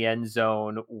jacks in the end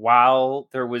zone while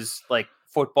there was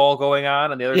football going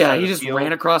on the other side. Yeah, he just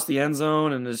ran across the end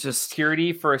zone, and it's just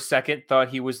security for a second thought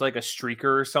he was like a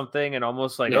streaker or something, and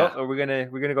almost oh, we're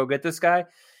gonna go get this guy.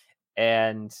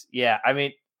 And I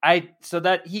mean, so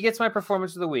that he gets my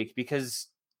performance of the week, because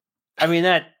I mean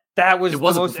that was the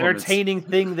most entertaining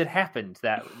thing that happened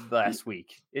that last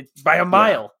week. It's by a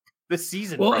mile. This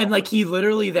season. Well, probably. And he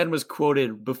literally then was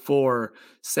quoted before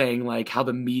saying how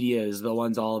the media is the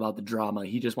ones all about the drama.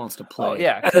 He just wants to play. Oh,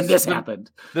 yeah. And then this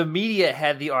happened. The media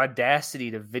had the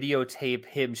audacity to videotape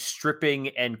him stripping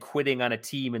and quitting on a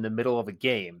team in the middle of a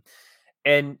game.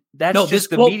 And that's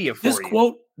the media for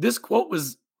you. This quote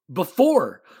was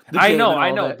before the game.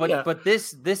 I know. But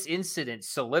this incident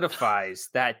solidifies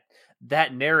that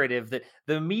narrative that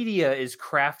the media is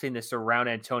crafting this around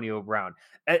Antonio Brown.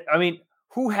 I mean,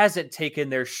 who hasn't taken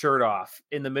their shirt off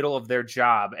in the middle of their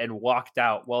job and walked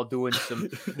out while doing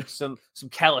some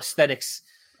calisthenics?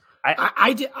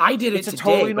 I did it today,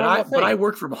 totally but I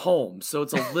work from home, so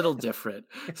it's a little different.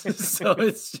 So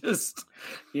it's just,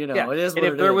 it is. And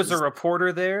if there was a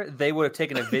reporter there, they would have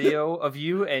taken a video of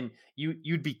you, and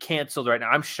you'd be canceled right now.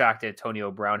 I'm shocked Antonio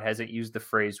Brown hasn't used the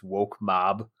phrase "woke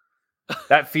mob"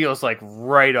 That feels like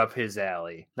right up his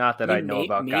alley. Not that I know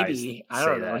about guys. Maybe I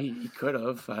don't know. He could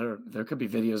have. There could be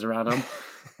videos around him,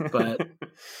 but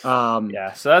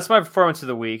yeah. So that's my performance of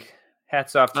the week.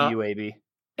 Hats off to you, AB.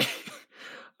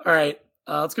 All right,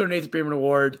 let's go to Nathan Peterman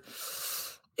Award.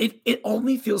 It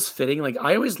only feels fitting. Like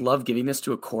I always love giving this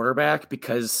to a quarterback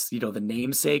because the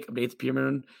namesake of Nathan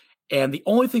Peterman, and the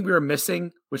only thing we were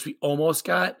missing, which we almost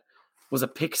got, was a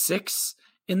pick six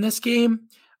in this game.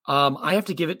 I have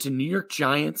to give it to New York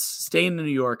Giants, staying in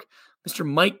New York, Mr.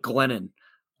 Mike Glennon.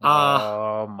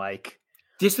 Mike.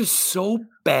 This was so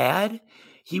bad.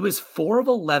 He was 4 of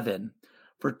 11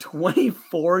 for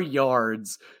 24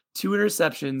 yards, 2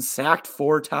 interceptions, sacked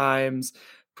 4 times.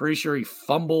 Pretty sure he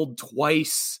fumbled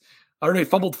twice. I don't know, he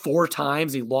fumbled 4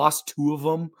 times. He lost 2 of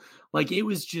them. Like, it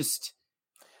was just,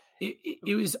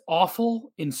 it was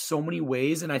awful in so many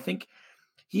ways. And I think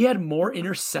he had more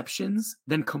interceptions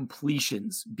than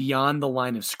completions beyond the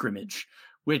line of scrimmage,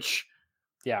 which,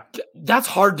 yeah, that's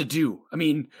hard to do. I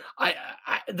mean,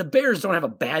 the Bears don't have a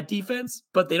bad defense,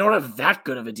 but they don't have that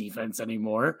good of a defense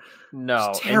anymore.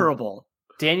 No, it's terrible.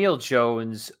 Daniel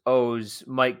Jones should owe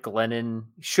Mike Glennon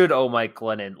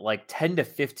like 10 to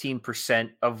 15%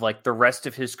 of like the rest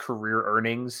of his career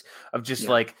earnings of just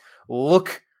like,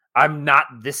 look, I'm not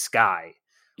this guy.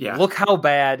 Yeah. Look how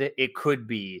bad it could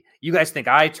be. You guys think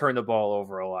I turn the ball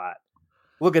over a lot.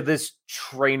 Look at this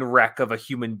train wreck of a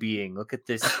human being. Look at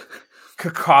this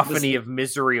cacophony of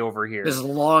misery over here. This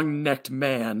long-necked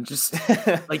man. Just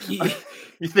like he...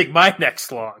 You think my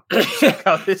neck's long? Check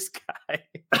out this guy.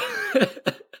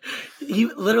 He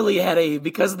literally had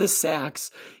because of the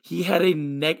sacks, he had a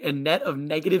net of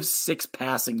 -6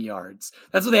 passing yards.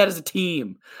 That's what they had as a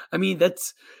team. I mean,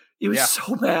 it was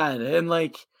so bad. And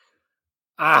like,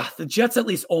 the Jets at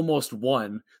least almost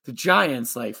won. The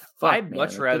Giants, like, fuck, I'd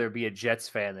much rather be a Jets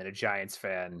fan than a Giants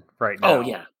fan right now. Oh,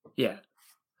 yeah. Yeah.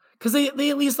 Because they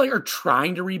at least, like, are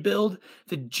trying to rebuild.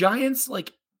 The Giants,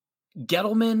 like,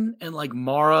 Gettleman and, like,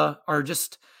 Mara are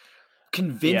just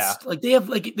convinced. Yeah. Like,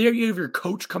 you have your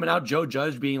coach coming out, Joe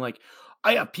Judge, being like,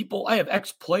 I have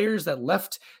ex-players that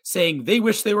left saying they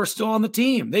wish they were still on the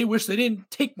team. They wish they didn't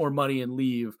take more money and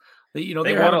leave. They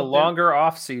want a longer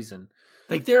off season.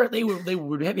 Like they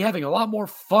would be having a lot more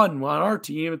fun on our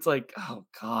team. It's like, oh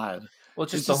God. Well,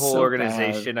 just the whole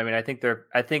organization. Bad. I mean, I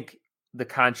think the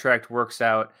contract works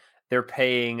out. They're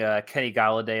paying Kenny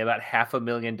Golladay about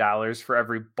 $500,000 for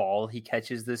every ball he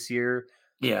catches this year.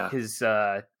 Yeah. His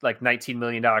like $19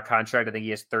 million contract. I think he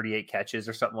has 38 catches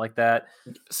or something like that.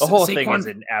 The whole thing is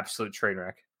an absolute train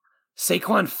wreck.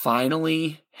 Saquon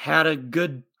finally had a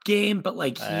good game, but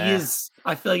like I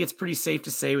feel like it's pretty safe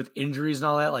to say with injuries and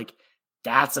all that, like,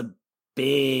 that's a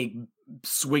big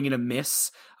swing and a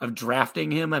miss of drafting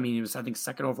him. I mean, he was, I think,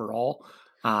 2nd overall.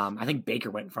 I think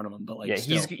Baker went in front of him, but like,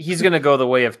 he's going to go the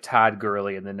way of Todd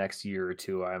Gurley in the next year or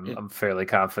two. I'm fairly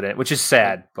confident, which is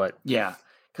sad, but yeah,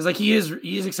 because like he is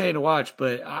exciting to watch,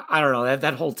 but I don't know,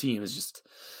 that whole team is just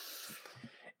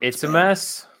it's a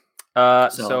mess.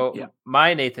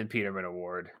 My Nathan Peterman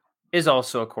Award is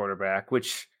also a quarterback,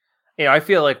 which I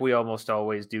feel like we almost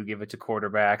always do give it to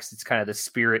quarterbacks. It's kind of the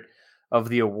spirit of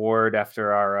the award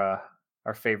after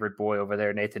our favorite boy over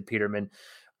there, Nathan Peterman.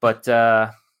 But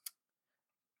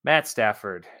Matt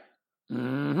Stafford.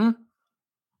 Mm-hmm.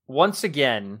 Once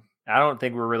again, I don't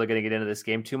think we're really going to get into this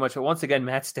game too much, but once again,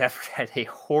 Matt Stafford had a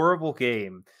horrible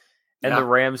game, and the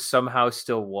Rams somehow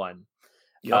still won.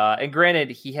 Yep. And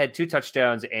granted, he had 2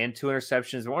 touchdowns and 2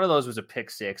 interceptions. One of those was a pick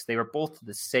six. They were both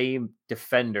the same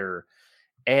defender.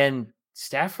 And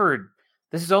Stafford,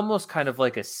 this is almost kind of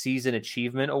like a season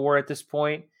achievement award at this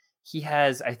point. He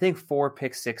has, I think, 4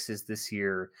 pick sixes this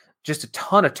year, just a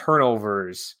ton of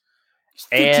turnovers.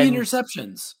 15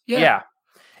 interceptions. Yeah.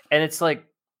 And it's like,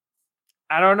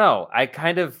 I don't know.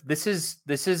 This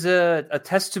is a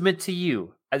testament to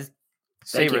you. I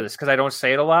savor this because I don't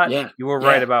say it a lot. Yeah. You were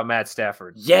right about Matt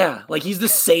Stafford. Yeah. Like, he's the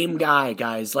same guy,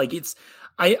 guys. Like, it's,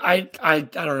 I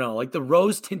don't know, like the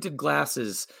rose tinted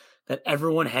glasses that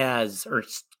everyone has or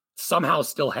somehow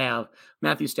still have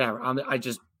Matthew Stafford.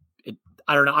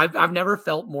 I don't know. I've never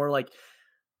felt more like,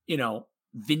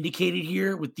 vindicated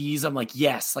here with these. I'm like,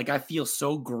 yes, like I feel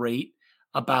so great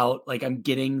about like, I'm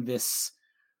getting this.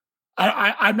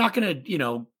 I'm not going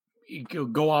to,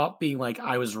 go out being like,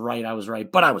 I was right,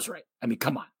 but I was right. I mean,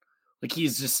 come on. Like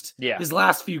he's just, his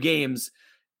last few games,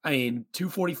 I mean,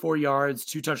 244 yards,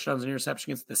 2 touchdowns and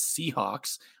interception against the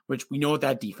Seahawks, which we know what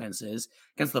that defense is.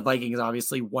 Against the Vikings,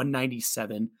 obviously,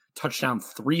 197, touchdown,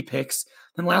 3 picks.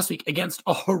 Then last week against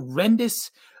a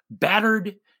horrendous,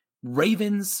 battered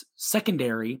Ravens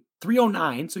secondary,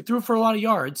 309. So he threw for a lot of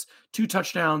yards, 2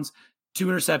 touchdowns, 2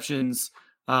 interceptions.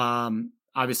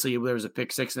 Obviously there was a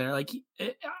pick six in there.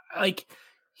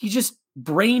 He just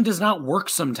brain does not work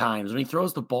sometimes when he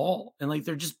throws the ball, and like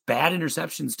they're just bad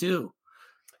interceptions too.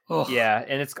 Oh. Yeah,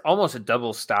 and it's almost a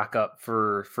double stock up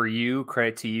for you.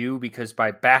 Credit to you, because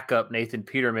by backup Nathan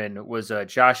Peterman was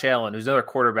Josh Allen, who's another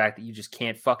quarterback that you just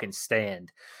can't fucking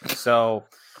stand. So,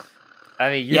 I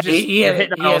mean, you're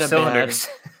hitting on all cylinders.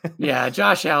 Yeah,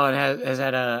 Josh Allen has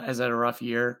had a rough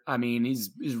year. I mean, his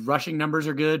rushing numbers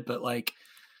are good, but like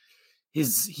he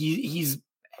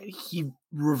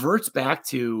reverts back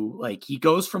to like he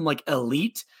goes from like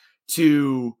elite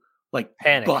to like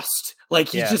panic, bust. Like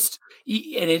he just.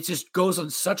 And it just goes on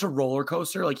such a roller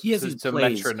coaster. Like he has these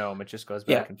plays. It's a metronome. It just goes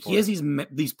back and forth. He has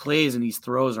these plays and these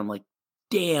throws. And I'm like,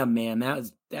 damn, man,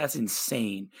 that's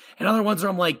insane. And other ones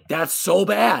where I'm like, that's so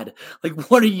bad.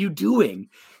 Like, what are you doing?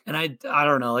 And I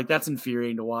don't know. Like that's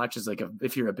infuriating to watch as like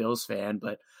if you're a Bills fan.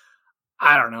 But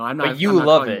I don't know. But you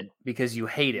love it because you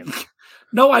hate him.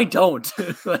 No, I don't.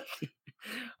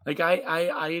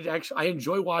 I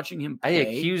enjoy watching him play. I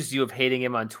accused you of hating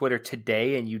him on Twitter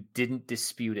today, and you didn't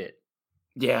dispute it.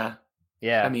 Yeah.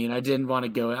 I mean, I didn't want to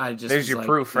go. There's your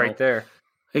proof right there.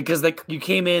 Because you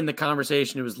came in the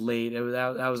conversation, it was late.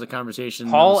 That was a conversation.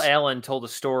 Paul Allen told a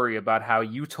story about how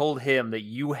you told him that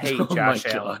you hate Josh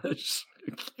Allen.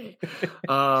 Okay.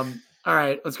 All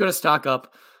right, let's go to stock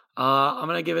up. I'm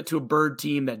gonna give it to a bird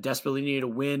team that desperately needed a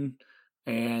win,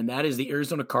 and that is the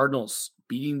Arizona Cardinals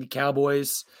beating the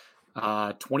Cowboys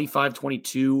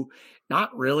 25-22.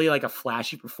 Not really like a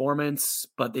flashy performance,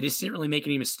 but they just didn't really make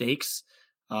any mistakes.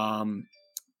 And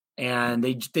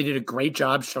they did a great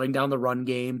job shutting down the run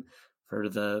game for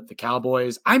the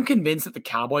Cowboys. I'm convinced that the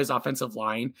Cowboys offensive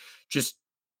line just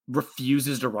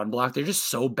refuses to run block. They're just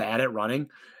so bad at running.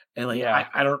 And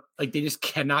I don't like, they just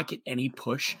cannot get any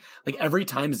push. Like every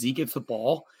time Zeke gets the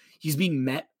ball, he's being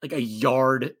met like a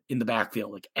yard in the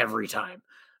backfield, like every time.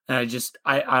 And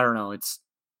I don't know.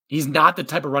 He's not the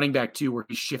type of running back too, where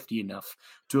he's shifty enough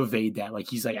to evade that. Like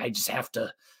he's like, I just have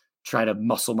to try to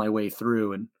muscle my way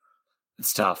through, and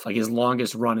it's tough. Like his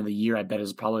longest run of the year, I bet,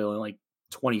 is probably only like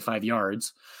 25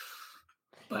 yards.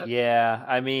 But yeah,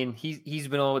 I mean, he's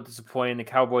been a little bit disappointing. The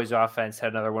Cowboys offense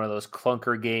had another one of those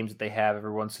clunker games that they have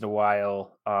every once in a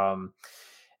while.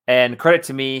 And credit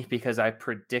to me, because I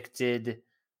predicted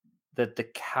that the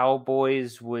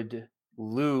Cowboys would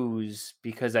lose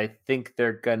because I think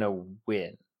they're gonna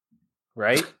win.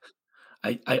 Right?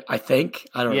 I think.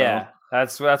 I don't know. Yeah,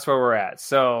 that's where we're at.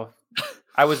 So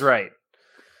I was right.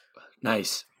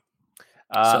 Nice.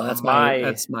 So that's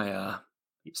my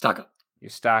stock up. Your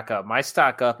stock up. My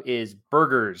stock up is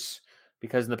burgers,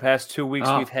 because in the past 2 weeks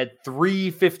we've had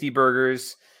 350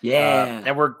 burgers. Yeah.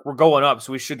 And we're going up,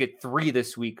 so we should get 3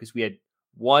 this week, because we had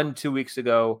 1 2 weeks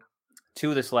ago,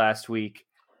 2 this last week.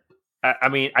 I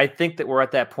mean, I think that we're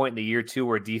at that point in the year too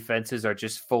where defenses are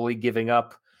just fully giving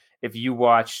up. If you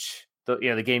watched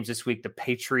the games this week, the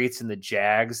Patriots and the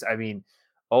Jags, I mean,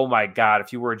 oh my God,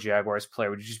 if you were a Jaguars player,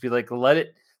 would you just be like, let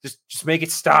it just make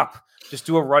it stop? Just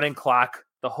do a running clock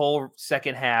the whole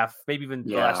second half, maybe even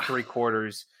the last 3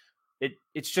 quarters.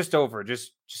 It's just over.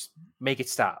 Just make it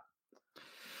stop.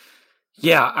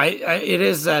 Yeah, it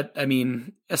is that. I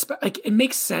mean, like it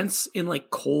makes sense in like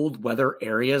cold weather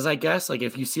areas, I guess. Like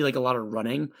if you see like a lot of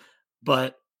running,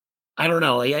 but I don't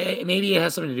know. Like maybe it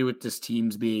has something to do with this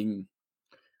team's being,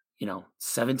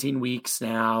 17 weeks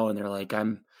now, and they're like,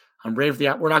 I'm ready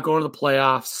for we're not going to the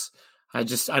playoffs. I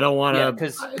don't want to.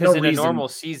 Because in a normal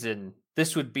season,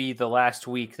 this would be the last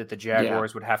week that the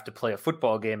Jaguars would have to play a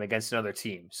football game against another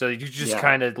team. So you just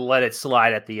kind of let it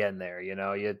slide at the end there.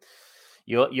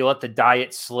 You let the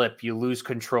diet slip, you lose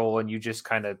control, and you just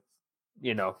kind of,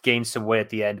 gain some weight at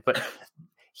the end. But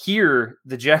here,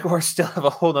 the Jaguars still have a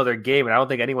whole nother game, and I don't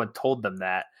think anyone told them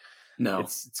that. No.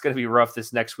 It's going to be rough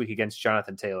this next week against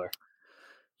Jonathan Taylor.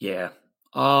 Yeah.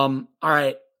 All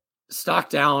right. Stock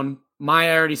down. I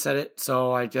already said it,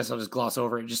 so I guess I'll just gloss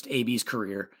over it. Just AB's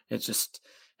career. It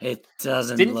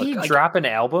doesn't. Didn't he drop an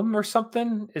album or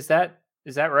something? Is that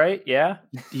right? Yeah,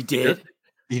 he did.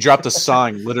 He dropped a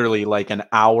song literally like an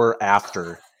hour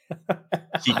after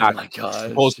he got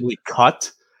supposedly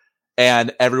cut,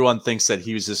 and everyone thinks that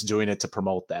he was just doing it to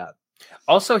promote that.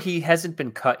 Also, he hasn't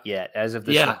been cut yet as of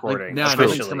this recording.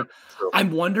 Officially.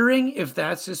 I'm wondering if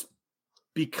that's just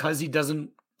because the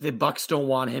Bucs don't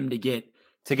want him to get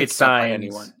signed by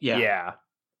anyone. Yeah.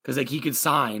 Because like he could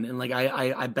sign, and like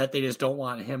I bet they just don't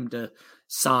want him to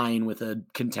sign with a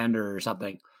contender or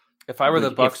something. If I were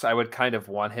the Bucs, I would kind of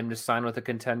want him to sign with a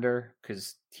contender,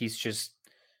 because he's just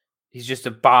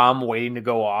a bomb waiting to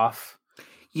go off.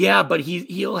 Yeah, but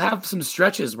he'll have some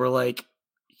stretches where like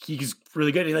he's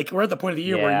really good. And like we're at the point of the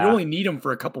year where you only need him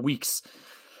for a couple weeks.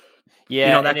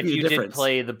 Yeah, and if you did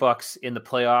play the Bucks in the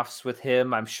playoffs with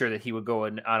him, I'm sure that he would go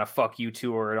on a fuck you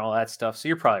tour and all that stuff. So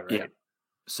you're probably right. Yeah.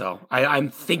 So I'm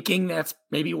thinking that's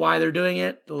maybe why they're doing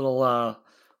it. A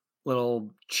little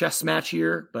chess match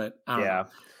here, but I don't know.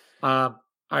 All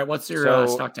right, what's your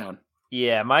stock down?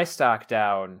 Yeah, my stock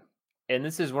down, and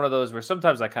this is one of those where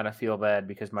sometimes I kind of feel bad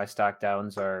because my stock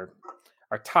downs are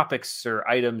topics or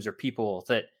items or people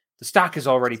that the stock is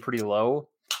already pretty low.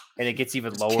 And it gets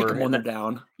even lower. Kick them when they're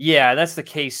down. Yeah, that's the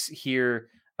case here.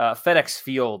 FedEx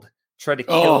Field tried to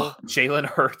kill Jalen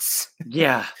Hurts.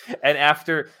 Yeah. And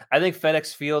after, I think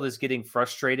FedEx Field is getting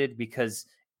frustrated because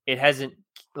it hasn't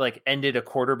ended a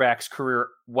quarterback's career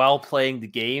while playing the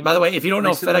game. By the way, if you don't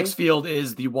know, FedEx Field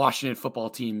is the Washington football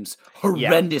team's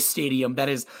horrendous stadium that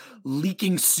is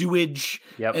leaking sewage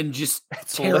and just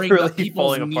tearing up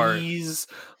people's knees.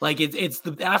 Like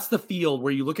that's the field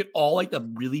where you look at all like the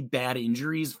really bad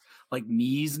injuries, like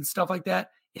knees and stuff like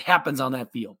that. It happens on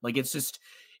that field. Like it's just,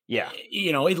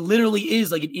 it literally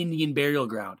is like an Indian burial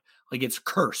ground. Like it's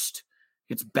cursed.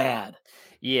 It's bad.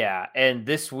 Yeah, and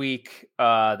this week,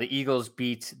 the Eagles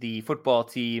beat the football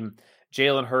team.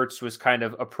 Jalen Hurts was kind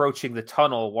of approaching the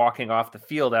tunnel, walking off the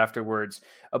field afterwards.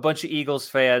 A bunch of Eagles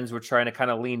fans were trying to kind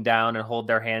of lean down and hold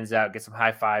their hands out, get some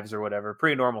high fives or whatever.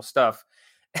 Pretty normal stuff.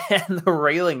 And the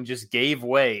railing just gave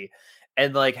way.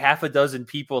 And like half a dozen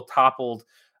people toppled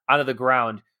onto the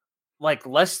ground, like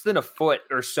less than a foot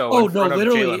or so in front of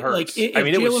Jalen Hurts. Like,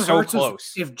 it was so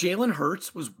close. If Jalen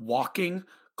Hurts was walking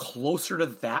closer to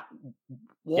that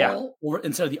wall or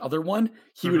instead of the other one,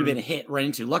 he would have been hit right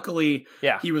into. Luckily,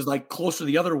 he was like closer to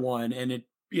the other one, and it,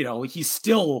 he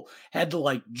still had to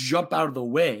like jump out of the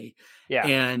way. Yeah.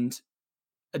 And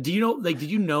did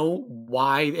you know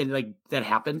why and like that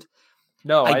happened?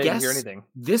 No, I didn't hear anything.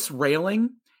 This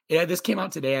railing, this came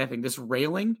out today. I think this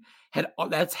railing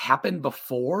that's happened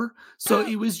before, so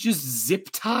it was just zip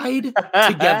tied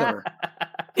together.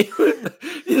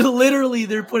 It literally,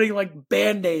 they're putting like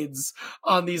Band-Aids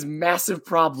on these massive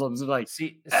problems. Like,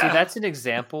 see, that's an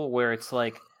example where it's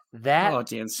like that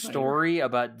story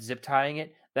about zip tying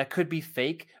it that could be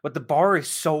fake, but the bar is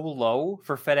so low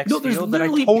for FedEx Field that I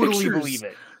totally believe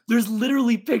it. There's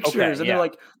literally pictures, and they're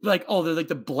like, they're like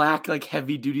the black, like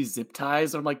heavy duty zip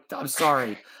ties. I'm like, I'm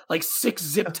sorry, like 6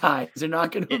 zip ties. They're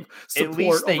not going to support. At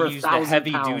least they over use the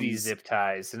heavy duty zip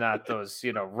ties, not those,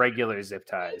 regular zip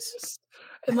ties.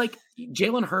 And like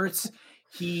Jalen Hurts,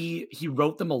 he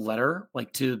wrote them a letter,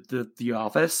 like to the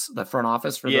office, the front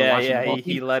office for the Washington team,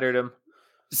 he lettered him.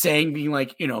 Being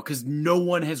like, because no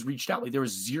one has reached out. Like there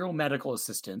was zero medical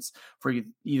assistance for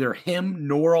either him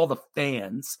nor all the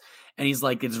fans. And he's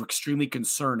like, it's extremely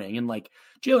concerning. And like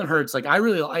Jalen Hurts, like I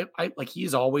like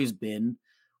he's always been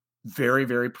very,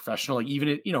 very professional. Like even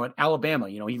at Alabama,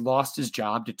 he lost his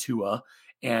job to Tua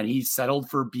and he settled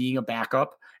for being a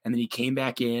backup. And then he came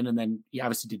back in and then he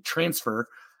obviously did transfer.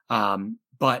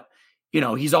 But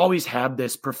he's always had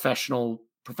this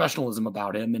professionalism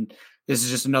about him. And this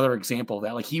is just another example of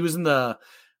that. Like he was I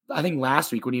think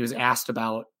last week when he was asked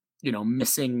about,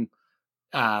 missing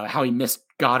how he missed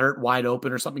Goddard wide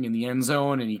open or something in the end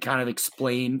zone. And he kind of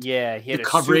explained he had the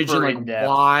coverage and like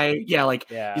why,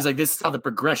 he's like, this is how the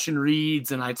progression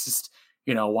reads. And it's just,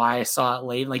 why I saw it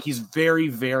late. Like he's very,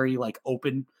 very like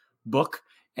open book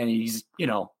and he's,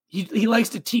 he likes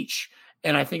to teach.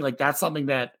 And I think like, that's something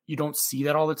that you don't see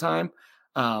that all the time.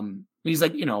 He's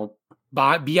like,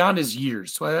 beyond his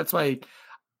years. So that's why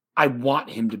I want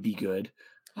him to be good.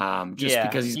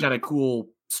 Because he's got a cool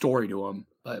story to him.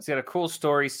 But he's got a cool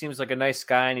story. Seems like a nice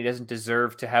guy, and he doesn't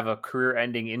deserve to have a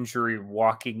career-ending injury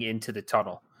walking into the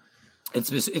tunnel. It's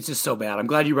just so bad. I'm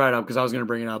glad you brought it up because I was going to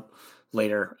bring it up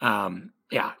later. And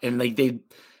like they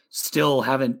still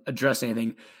haven't addressed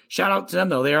anything. Shout out to them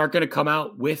though. They're finally going to come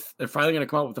out with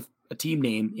a team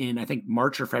name in I think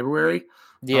March or February.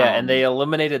 Yeah, and they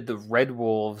eliminated the Red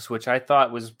Wolves, which I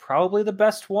thought was probably the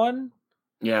best one.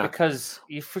 Yeah, because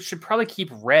you should probably keep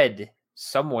red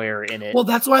somewhere in it. Well,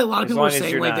 that's why a lot of people are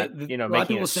saying like not, a lot of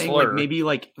people saying like maybe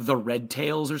like the Red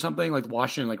Tails or something like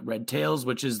Washington like Red Tails,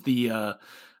 which is the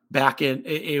back in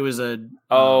it was a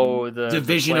the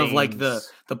division of like the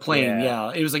plane.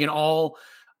 Yeah, it was like an all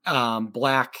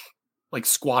black like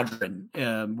squadron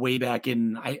way back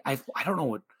in I don't know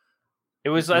what. It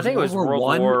was. I think it was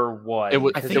World War I.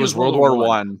 It was World War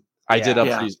One. I did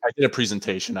a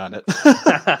presentation on it.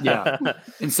 Yeah,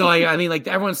 and so I mean, like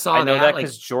everyone saw I know that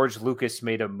because George Lucas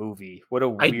made a movie. What a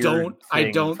weird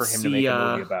thing for him to make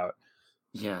a movie about.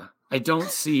 Yeah, I don't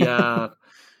see Dan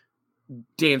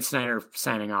Snyder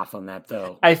signing off on that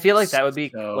though. I feel like that would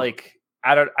be like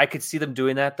I could see them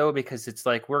doing that though, because it's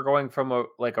like we're going from a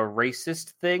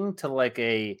racist thing to like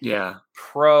a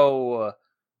pro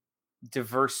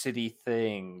diversity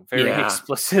thing very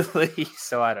explicitly.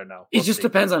 So I don't know. It just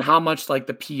depends on how much like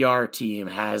the PR team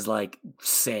has like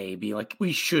be like,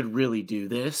 we should really do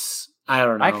this. I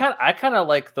don't know. I kind of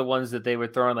like the ones that they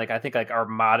would throw in. Like I think like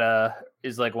Armada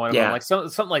is like one of them. Like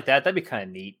something like that. That'd be kind of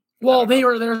neat. Well,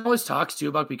 there's always talks too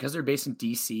about, because they're based in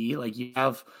DC. Like you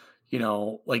have,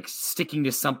 like sticking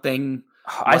to something.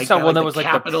 I saw one that was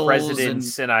like the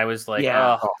presidents, and I was like,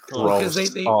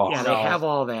 because they have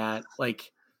all that.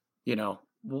 Like,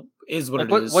 is what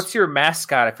it is. What's your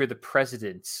mascot if you're the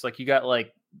presidents? Like you got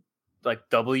like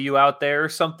W out there or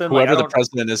something. Whoever the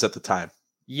president is at the time.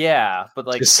 Yeah, but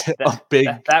like a big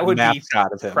that would be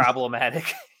of him.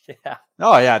 Problematic. Yeah.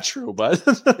 Oh yeah, true, but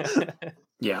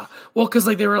yeah. Well,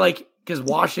 because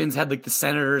Washington's had like the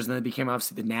Senators, and then it became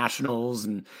obviously the Nationals,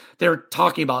 and they were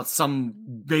talking about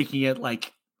making it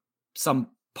like some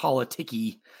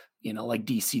politicky, like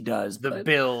DC does. The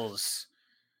Bills.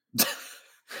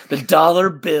 The dollar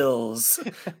bills.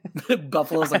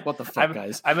 Buffalo's like, what the fuck,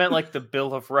 guys? I meant like the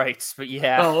Bill of Rights, but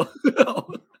yeah.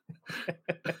 Oh.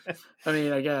 I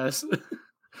mean, I guess.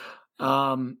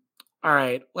 All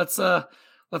right, let's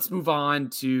move on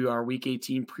to our Week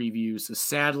 18 preview. So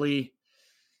sadly,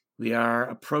 we are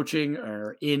approaching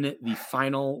or in the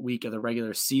final week of the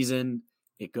regular season.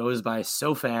 It goes by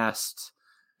so fast.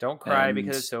 Don't cry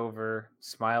because it's over.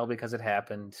 Smile because it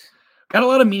happened. Got a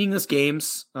lot of meaningless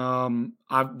games,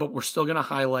 but we're still going to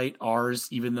highlight ours,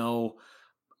 even though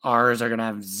ours are going to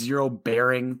have zero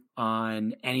bearing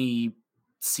on any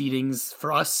seedings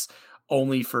for us,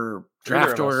 only for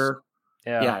draft order.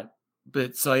 Yeah.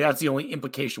 But so that's the only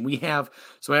implication we have.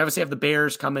 So we obviously have the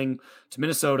Bears coming to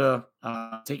Minnesota,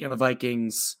 taking on the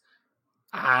Vikings.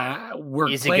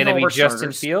 Is it going to be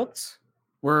Justin Fields?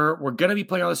 We're going to be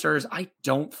playing all the starters. I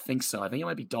don't think so. I think it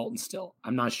might be Dalton still.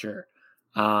 I'm not sure.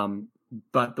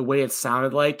 But the way it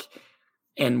sounded like,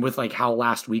 and with like how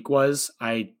last week was,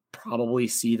 I probably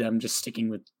see them just sticking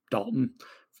with Dalton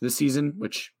for the season,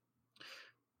 which,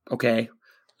 okay.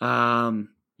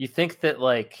 You think that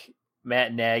like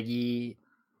Matt Nagy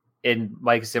and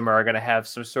Mike Zimmer are going to have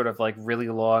some sort of like really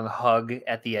long hug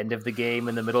at the end of the game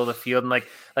in the middle of the field? And like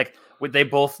would they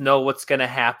both know what's going to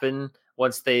happen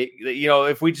once they,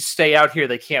 if we just stay out here,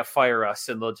 they can't fire us,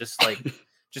 and they'll just like,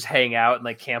 just hang out and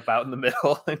like camp out in the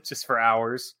middle just for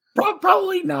hours?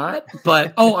 Probably not.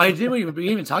 But, I didn't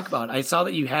even talk about it. I saw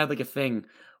that you had like a thing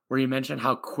where you mentioned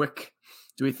how quick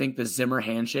do we think the Zimmer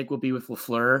handshake will be with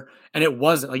LaFleur? And it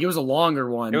wasn't. Like, it was a longer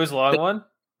one. It was a long one?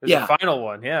 It was the final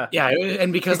one, yeah. Yeah,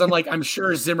 and because I'm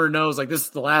sure Zimmer knows, like, this is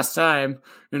the last time,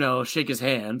 shake his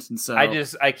hand. And so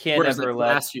I can't ever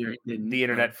let the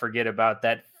internet forget about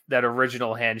that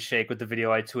original handshake with the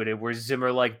video I tweeted where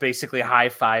Zimmer, like, basically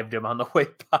high-fived him on the way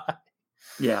by.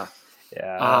 Yeah.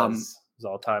 Yeah, it was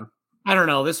all time. I don't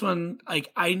know. This one,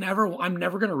 like, I'm never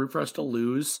going to root for us to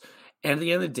lose. And at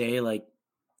the end of the day, like,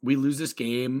 we lose this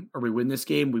game or we win this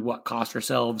game, we cost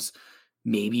ourselves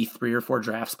maybe 3 or 4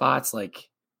 draft spots. Like,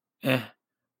 I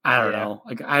don't know.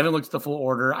 Like, I haven't looked at the full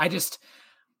order.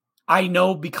 I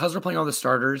know because we're playing all the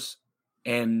starters,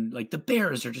 and like the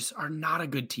Bears are not a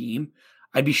good team.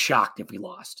 I'd be shocked if we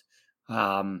lost.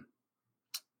 But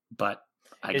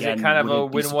again, is it kind of a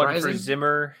win one for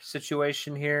Zimmer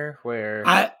situation here where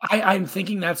I'm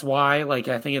thinking that's why, like,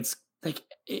 I think it's like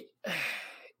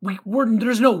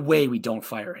there's no way we don't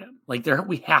fire him. Like,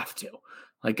 we have to.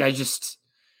 Like,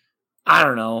 I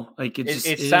don't know. Like,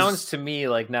 it sounds to me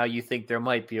like now you think there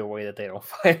might be a way that they don't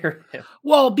fire him.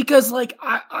 Well, because like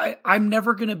I'm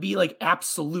never gonna be like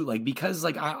absolute, like, because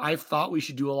like I've thought we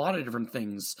should do a lot of different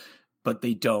things, but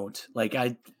they don't. Like,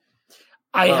 I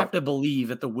have to believe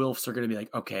that the Wilfs are gonna be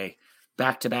like, okay,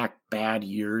 back-to-back bad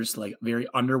years, like very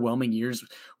underwhelming years.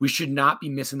 We should not be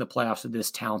missing the playoffs with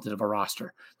this talented of a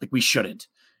roster. Like, we shouldn't.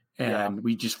 And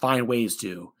we just find ways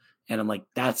to. And I'm like,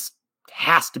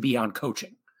 has to be on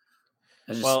coaching.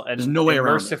 There's no way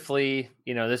around mercifully,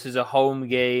 this is a home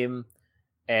game,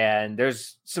 and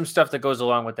there's some stuff that goes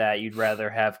along with that. You'd rather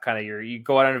have kind of you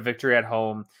go out on a victory at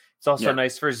home. It's also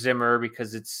nice for Zimmer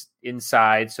because it's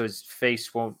inside, so his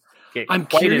face won't get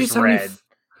quite as red.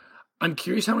 I'm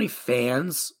curious how many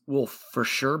fans will for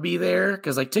sure be there,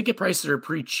 because like ticket prices are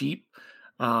pretty cheap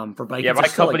for Vikings. Yeah, my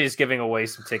company is giving away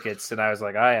some tickets, and I was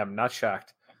like, I am not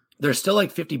shocked. They're still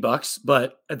like $50,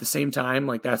 but at the same time,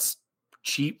 like, that's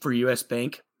cheap for US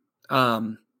Bank.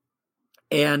 And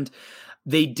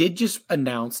they did just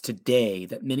announce today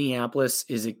that Minneapolis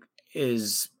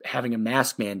is having a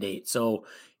mask mandate. So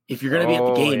if you're going to be at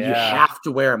the game, you have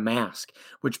to wear a mask,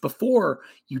 which before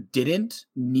you didn't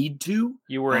need to.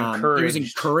 You were encouraged. It was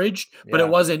encouraged, but it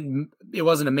wasn't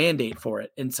a mandate for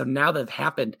it. And so now that it's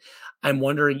happened, I'm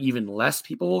wondering even less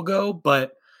people will go,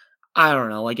 but I don't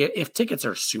know. Like if tickets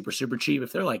are super, super cheap,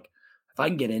 if they're like, if I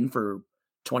can get in for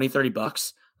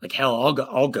 $20-$30, like hell,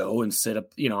 I'll go and sit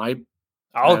up.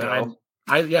 I'll go.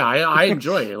 I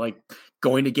enjoy like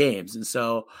going to games. And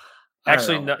so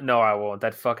actually, no, I won't.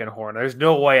 That fucking horn. There's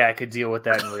no way I could deal with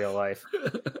that in real life.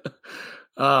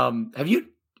 Have you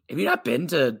not been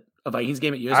to a Vikings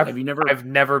game at US? Have you never? I've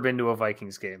never been to a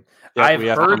Vikings game. Yeah, I've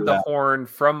heard the horn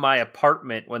from my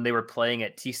apartment when they were playing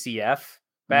at TCF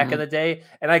back in the day,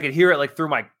 and I could hear it like through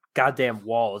my goddamn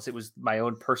walls. It was my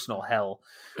own personal hell.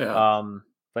 Yeah.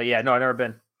 But yeah, no, I've never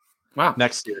been. Wow.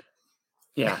 Next year.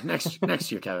 Yeah,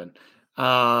 next year, Kevin.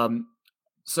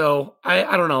 So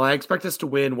I don't know. I expect us to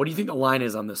win. What do you think the line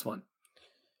is on this one?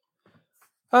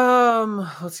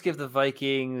 Let's give the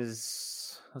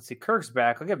Vikings. Let's see. Kirk's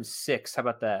back. I'll give him 6. How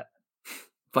about that?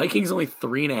 Vikings only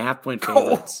 3.5-point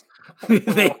favorites.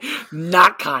 They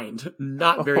not kind,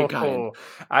 not very kind.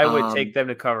 I would take them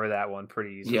to cover that one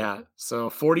pretty easily. Yeah. So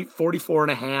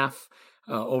 44.5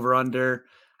 over under.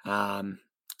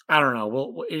 I don't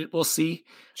know. We'll see.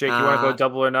 Jake, you want to go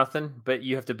double or nothing? But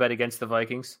you have to bet against the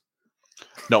Vikings.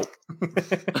 No.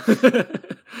 The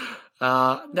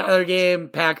other game,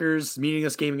 Packers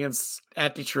meaningless game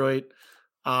at Detroit.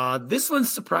 This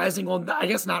one's surprising. Well, I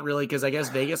guess not really, because I guess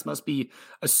Vegas must be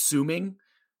assuming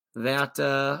that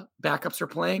backups are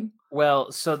playing.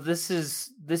 Well, so this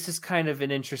is kind of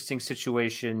an interesting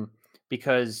situation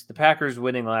because the Packers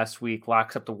winning last week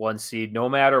locks up the 1 seed no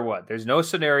matter what. There's no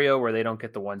scenario where they don't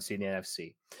get the 1 seed in the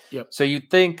NFC. Yep. So you'd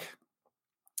think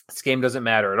this game doesn't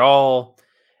matter at all.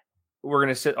 We're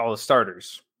going to sit all the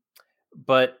starters.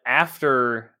 But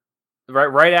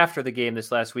right after the game this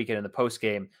last weekend in the post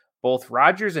game, both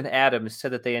Rodgers and Adams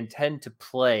said that they intend to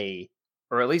play,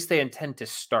 or at least they intend to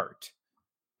start.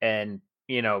 And,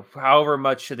 however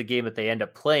much of the game that they end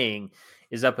up playing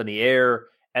is up in the air.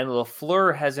 And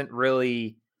LaFleur hasn't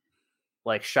really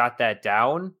shot that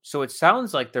down. So it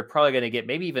sounds like they're probably going to get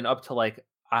maybe even up to a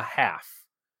half,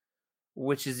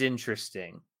 which is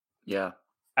interesting. Yeah.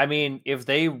 I mean, if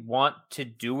they want to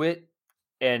do it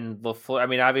and LaFleur, I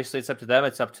mean, obviously it's up to them.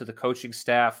 It's up to the coaching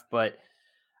staff, but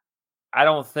I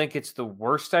don't think it's the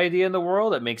worst idea in the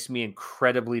world. It makes me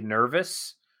incredibly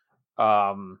nervous.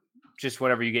 Just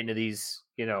whenever you get into these,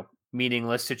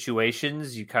 meaningless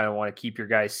situations, you kind of want to keep your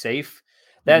guys safe.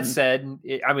 That said,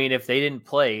 I mean, if they didn't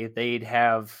play, they'd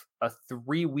have a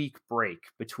 3-week break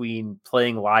between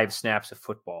playing live snaps of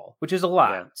football, which is a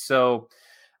lot. Yeah. So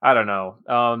I don't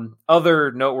know.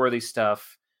 Other noteworthy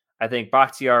stuff. I think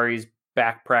Bakhtiari's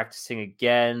back practicing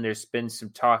again. There's been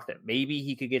some talk that maybe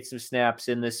he could get some snaps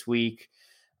in this week.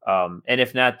 And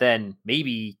if not, then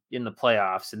maybe in the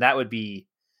playoffs. And that would be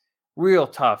real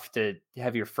tough to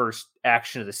have your first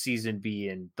action of the season be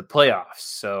in the playoffs.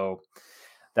 So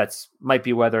that's might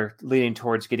be whether leaning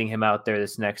towards getting him out there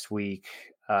this next week.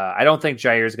 I don't think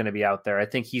Jair is going to be out there. I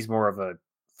think he's more of a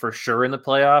for sure in the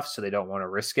playoffs, so they don't want to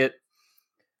risk it.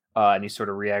 Any sort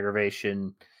of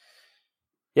re-aggravation.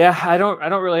 Yeah, I don't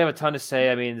really have a ton to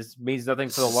say. I mean, this means nothing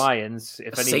for the Lions.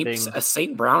 If anything, a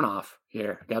Saint Brown off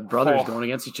here. Got brothers going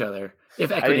against each other.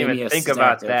 If I didn't even think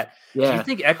about that. Yeah. Do you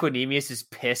think Equanimeous is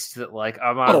pissed that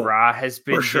Amon-Ra has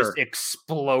been just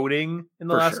exploding in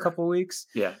the last couple of weeks?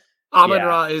 Yeah.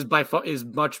 Amon-Ra is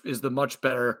the much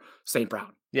better St.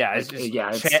 Brown. Yeah, it's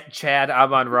just Chad,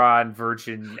 Amon-Ra, and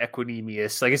Virgin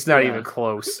Equanimeous. It's not even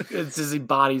close. It's just he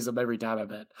bodies him every time, I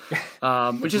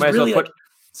bet. Which is really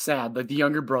sad. The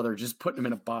younger brother just putting him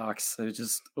in a box. It's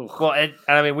just well, and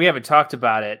I mean, we haven't talked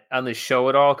about it on this show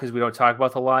at all because we don't talk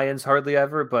about the Lions hardly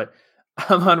ever. But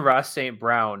Amon-Ra St.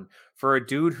 Brown, for a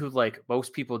dude who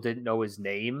most people didn't know his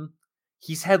name,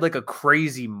 he's had a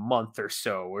crazy month or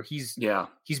so where he's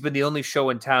been the only show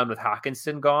in town with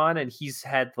Hawkinson gone, and he's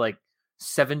had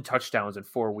 7 touchdowns in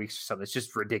 4 weeks or something. It's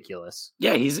just ridiculous.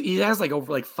 Yeah, he has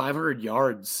over 500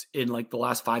 yards in the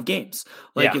last 5 games.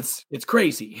 It's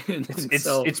crazy.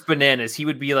 It's bananas. He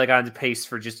would be on pace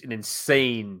for just an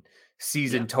insane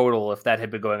season total if that had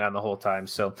been going on the whole time.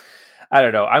 So I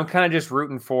don't know. I'm kind of just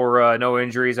rooting for no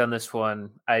injuries on this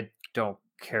one. I don't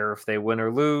care if they win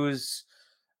or lose.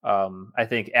 I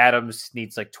think Adams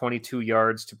needs 22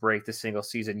 yards to break the single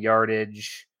season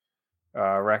yardage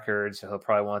record, so he'll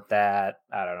probably want that.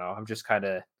 I don't know. I'm just kind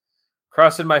of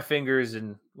crossing my fingers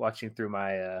and watching through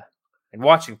my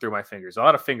fingers. A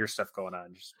lot of finger stuff going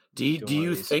on. Just do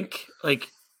you think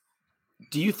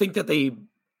that they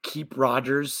keep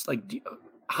Rodgers?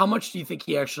 How much do you think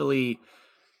he actually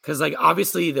Because like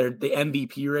obviously the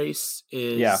MVP race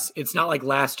is it's not like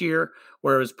last year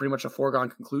where it was pretty much a foregone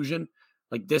conclusion.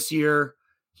 Like this year,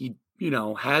 he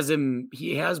has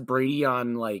Brady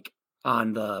on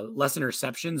the less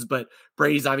interceptions, but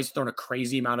Brady's obviously thrown a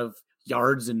crazy amount of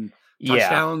yards and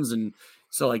touchdowns, and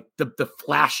so like the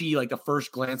flashy like the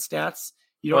first glance stats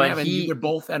you don't have any. They're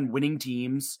both on winning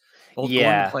teams, both going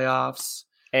to playoffs,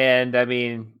 and I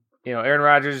mean. Aaron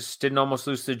Rodgers didn't almost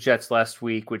lose to the Jets last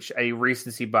week, which a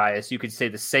recency bias. You could say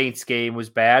the Saints game was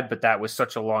bad, but that was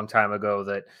such a long time ago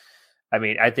that, I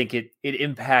mean, I think it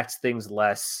impacts things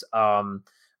less.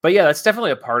 But yeah, that's definitely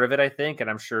a part of it, I think. And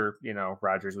I'm sure,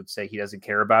 Rodgers would say he doesn't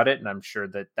care about it. And I'm sure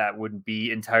that wouldn't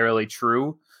be entirely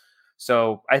true.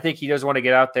 So I think he does want to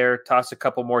get out there, toss a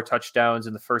couple more touchdowns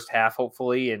in the first half,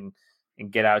 hopefully, and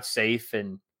get out safe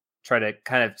and try to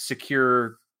kind of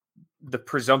secure the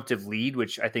presumptive lead,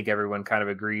 which I think everyone kind of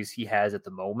agrees he has at the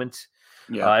moment.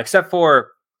 Yeah. Except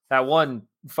for that one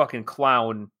fucking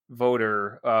clown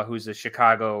voter who's a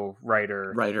Chicago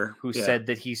writer who said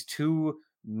that he's too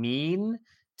mean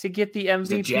to get the MVP.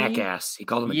 He's a jackass. He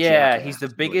called him a jackass. Yeah, he's the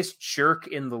biggest jerk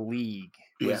in the league.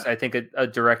 Was, I think, a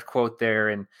direct quote there.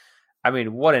 And I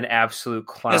mean, what an absolute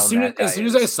clown. As soon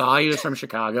as I saw he was from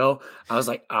Chicago, I was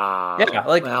like,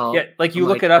 you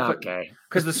look it up. Okay.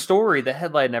 Because the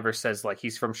headline never says like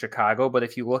he's from Chicago, but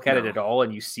if you look at it at all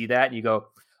and you see that and you go,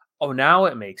 oh, now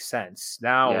it makes sense.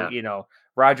 Now,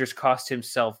 Rodgers cost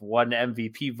himself one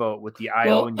MVP vote with the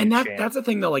and that's the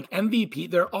thing though, like MVP,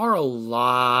 there are a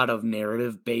lot of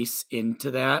narrative base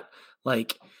into that.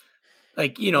 Like,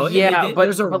 but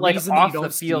there's a like off the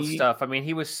field stuff. I mean,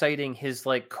 he was citing his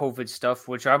like COVID stuff,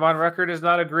 which I'm on record as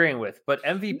not agreeing with. But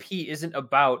MVP isn't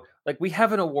about like we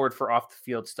have an award for off the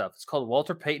field stuff. It's called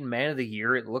Walter Payton Man of the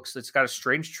Year. It's got a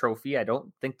strange trophy. I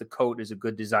don't think the coat is a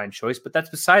good design choice, but that's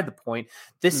beside the point.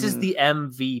 This is the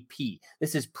MVP.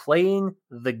 This is playing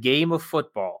the game of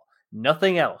football.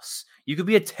 Nothing else. You could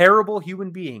be a terrible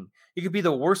human being. You could be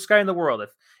the worst guy in the world.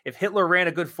 If Hitler ran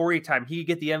a good 40 time, he could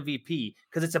get the MVP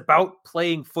because it's about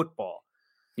playing football.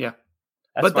 Yeah.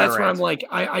 That's where I'm like,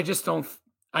 I just don't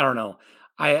know.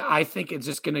 I think it's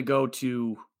just going to go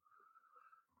to,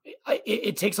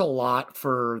 it takes a lot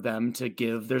for them to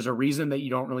give. There's a reason that you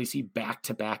don't really see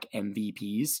back-to-back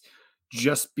MVPs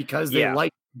just because they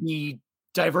like to be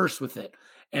diverse with it.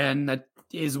 And that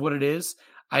is what it is.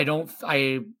 I can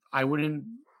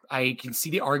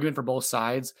see the argument for both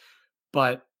sides,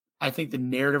 but I think the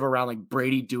narrative around like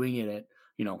Brady doing it at,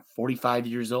 45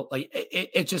 years old, like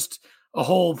it's just a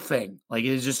whole thing. Like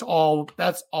it's just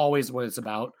that's always what it's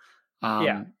about.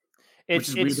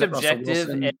 It's subjective.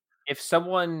 And if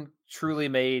someone truly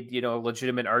made, a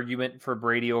legitimate argument for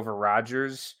Brady over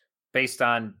Rodgers based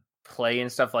on play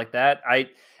and stuff like that,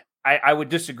 I would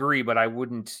disagree, but I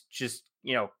wouldn't just,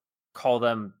 call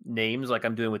them names like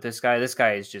I'm doing with this guy. This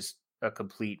guy is just a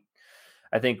complete,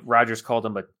 I think Rodgers called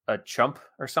him a chump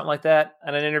or something like that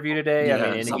in an interview today. Yeah,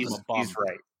 I mean, and he's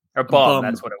right. Or bum,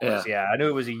 that's what it was. Yeah, I knew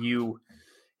it was a U.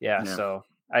 Yeah, so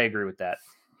I agree with that.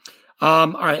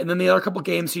 All right, and then the other couple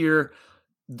games here.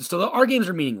 So our games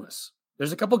are meaningless.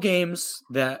 There's a couple games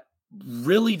that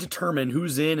really determine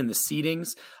who's in the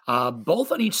seedings,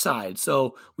 both on each side.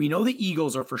 So we know the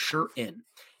Eagles are for sure in.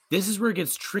 This is where it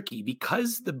gets tricky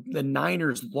because the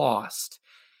Niners lost.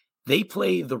 They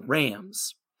play the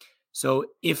Rams. So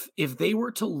if they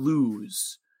were to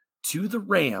lose to the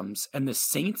Rams and the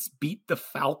Saints beat the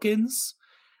Falcons,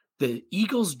 the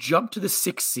Eagles jump to the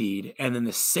 6th seed and then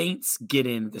the Saints get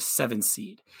in the 7th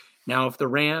seed. Now, if the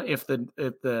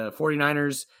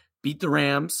 49ers beat the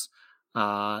Rams,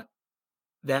 that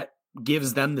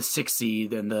gives them the 6th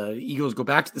seed and the Eagles go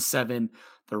back to the 7.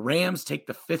 The Rams take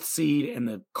the 5th seed and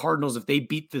the Cardinals, if they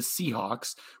beat the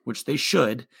Seahawks, which they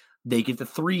should, they get the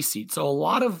 3 seed. So a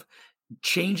lot of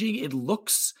changing. It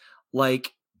looks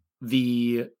like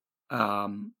the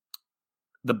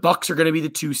Bucs are going to be the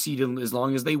 2 seed as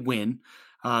long as they win.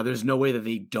 There's no way that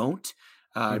they don't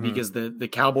because the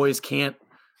Cowboys can't.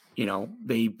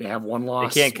 They have one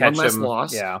loss. They can't catch one less them.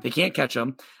 Loss. Yeah. They can't catch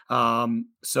them.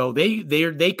 So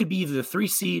they could be either the 3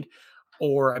 seed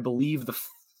or I believe the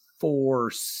 4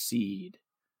 seed.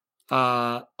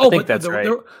 I think that's right.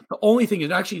 The only thing is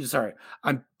actually,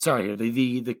 I'm sorry.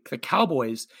 The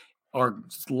Cowboys are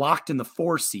locked in the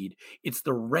 4 seed. It's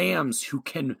the Rams who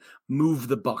can move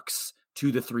the Bucs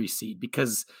to the 3 seed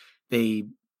because they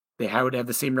would have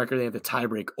the same record. They have the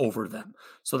tiebreak over them.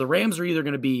 So the Rams are either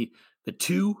going to be the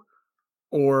 2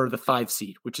 or the 5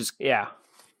 seed, which is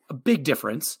a big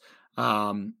difference.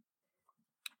 You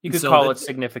could call it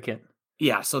significant.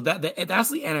 Yeah. So that's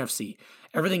the NFC.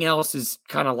 Everything else is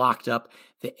kind of locked up.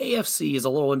 The AFC is a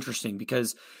little interesting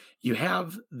because you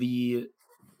have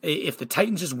if the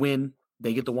Titans just win,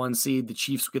 they get the 1 seed. The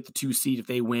Chiefs get the 2 seed if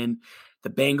they win. The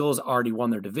Bengals already won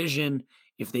their division.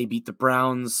 If they beat the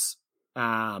Browns,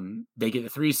 they get the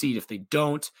 3 seed. If they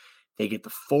don't, they get the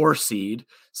 4 seed.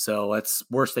 So that's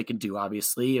worst they can do,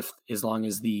 obviously, as long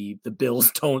as the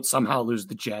Bills don't somehow lose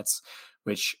the Jets,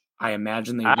 which I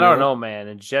imagine they will. I don't know, man.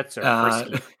 And Jets are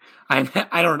frisky.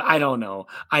 I don't know.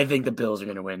 I think the Bills are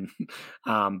going to win.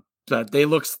 But they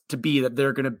looks to be that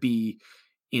they're going to be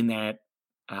in that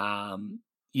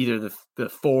either the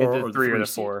 4 or the 3 or the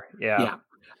 4. Yeah.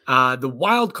 The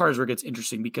wild cards where it gets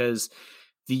interesting because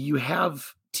you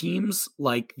have teams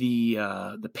like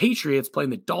the Patriots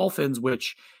playing the Dolphins,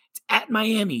 which it's at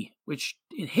Miami, which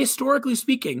historically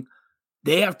speaking,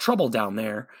 they have trouble down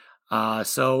there.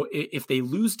 So if they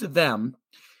lose to them,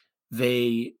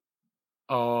 they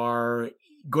are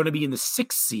going to be in the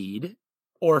 6th seed,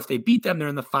 or if they beat them, they're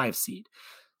in the 5 seed.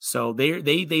 So they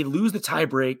lose the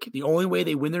tiebreak. The only way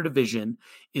they win their division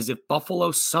is if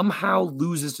Buffalo somehow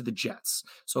loses to the Jets.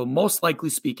 So most likely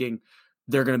speaking,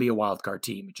 they're going to be a wild card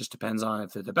team. It just depends on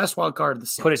if they're the best wild card of the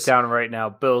 6. Put it down right now.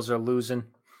 Bills are losing.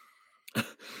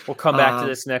 We'll come back to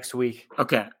this next week.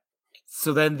 Okay.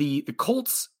 So then the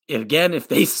Colts, again, if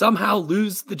they somehow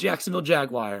lose the Jacksonville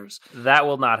Jaguars. That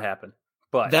will not happen.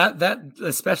 But that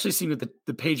especially seeing what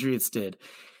the Patriots did.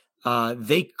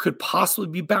 They could possibly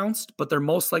be bounced, but they're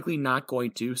most likely not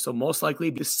going to. So most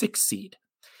likely the 6th seed.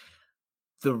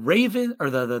 The Raven or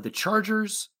the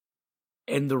Chargers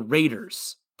and the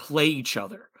Raiders play each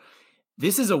other.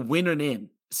 This is a win and in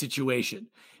situation.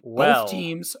 Well, both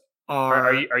teams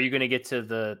are you going to get to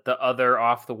the other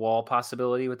off the wall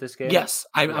possibility with this game? Yes,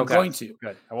 I'm going to.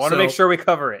 Good. I want to make sure we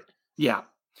cover it. Yeah.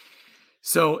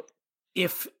 So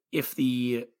if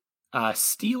the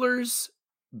Steelers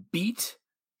beat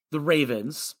the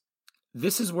Ravens,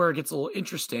 this is where it gets a little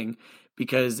interesting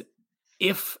because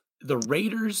if the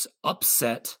Raiders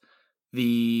upset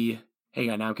hang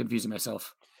on, now I'm confusing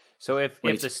myself. So if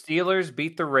the Steelers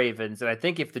beat the Ravens, and I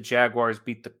think if the Jaguars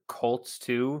beat the Colts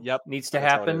too, needs to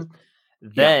happen,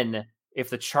 then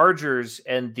if the Chargers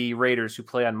and the Raiders who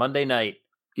play on Monday night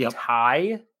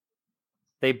tie,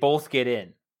 they both get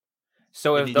in.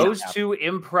 So if those two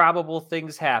improbable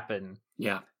things happen,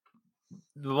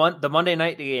 the Monday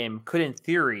night game could, in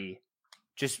theory,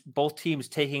 just both teams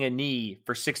taking a knee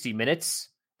for 60 minutes.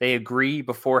 They agree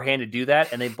beforehand to do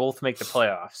that, and they both make the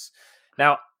playoffs.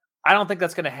 Now, I don't think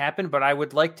that's going to happen, but I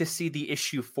would like to see the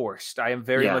issue forced. I am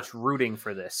very much rooting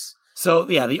for this. So,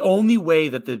 the only way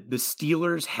that the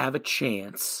Steelers have a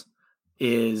chance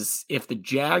is if the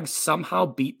Jags somehow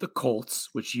beat the Colts,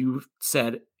 which you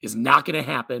said is not going to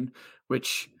happen,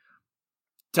 which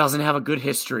doesn't have a good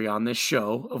history on this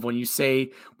show of when you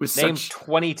say with Named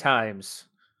 20 times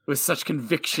with such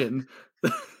conviction.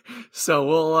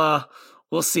 So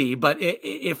we'll see. But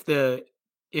if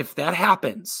that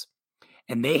happens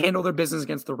and they handle their business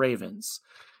against the Ravens,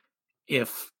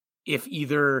 if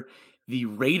either the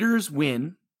Raiders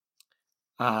win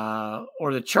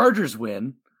or the Chargers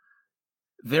win,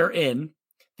 they're in.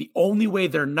 The only way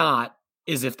they're not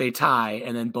is if they tie,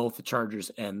 and then both the Chargers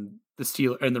and the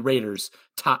Steelers and the Raiders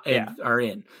are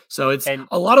in. So it's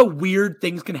a lot of weird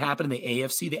things can happen in the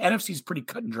AFC. The NFC is pretty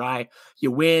cut and dry. You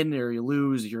win or you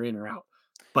lose, you're in or out.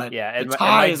 But the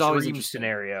tie is always a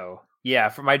scenario. Yeah,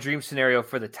 for my dream scenario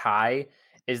for the tie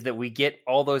is that we get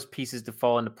all those pieces to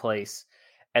fall into place,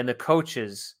 and the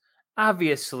coaches,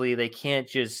 obviously, they can't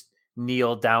just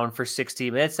kneel down for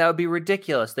 60 minutes. That would be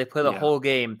ridiculous. They play the whole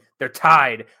game. They're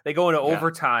tied. They go into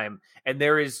overtime, and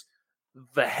there is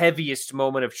the heaviest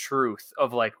moment of truth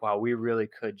of like, wow, we really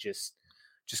could just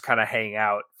kind of hang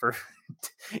out for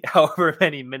however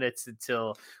many minutes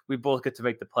until we both get to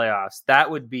make the playoffs. I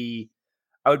would be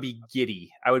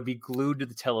giddy. I would be glued to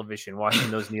the television watching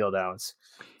those kneel downs.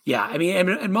 Yeah, I mean,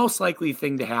 and most likely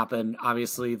thing to happen,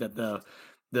 obviously, that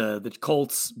the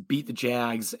Colts beat the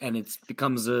Jags and it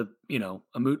becomes a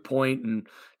moot point and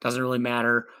doesn't really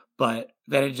matter. But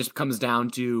then it just comes down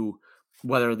to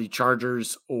whether the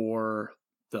Chargers or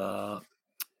the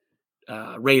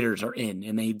Raiders are in,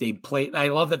 and they play. I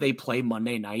love that they play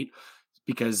Monday night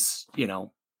because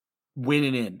win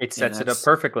and in. It sets it up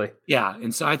perfectly. Yeah,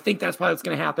 and so I think that's probably what's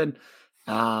going to happen.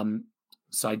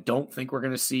 So I don't think we're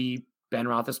going to see Ben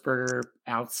Roethlisberger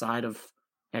outside of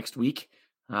next week.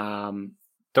 Don't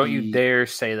you dare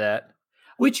say that.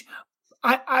 Which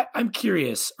I'm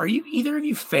curious. Are you either of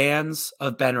you fans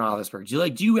of Ben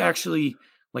Roethlisberger? Do you actually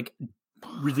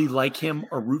really like him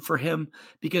or root for him?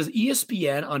 Because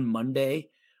ESPN on Monday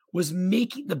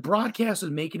the broadcast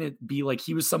was making it be like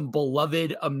he was some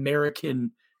beloved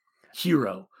American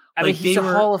hero. I mean, he's a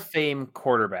Hall of Fame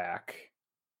quarterback.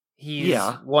 He's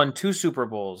won 2 Super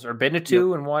Bowls, or been to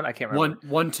 2 and 1. I can't remember.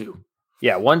 1-2.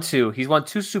 Yeah, 1-2. He's won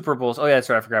 2 Super Bowls. Oh yeah, that's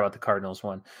right. I forgot about the Cardinals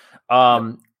one.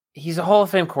 He's a Hall of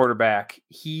Fame quarterback.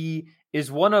 He is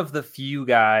one of the few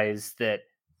guys that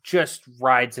just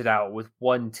rides it out with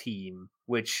one team,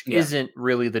 which isn't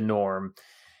really the norm.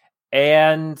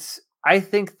 And I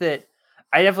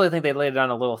definitely think they laid it on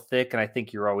a little thick, and I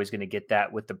think you're always going to get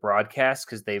that with the broadcast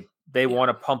because they want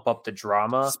to pump up the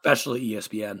drama, especially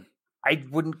ESPN. I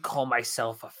wouldn't call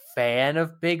myself a fan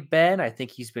of Big Ben. I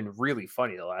think he's been really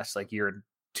funny the last year,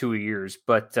 2 years,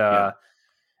 but I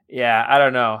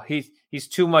don't know. He's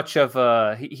too much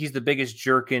of he's the biggest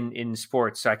jerk in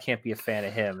sports, so I can't be a fan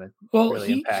of him. It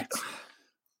really impacts.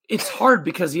 It's hard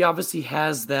because he obviously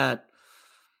has that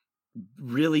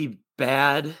really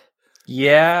bad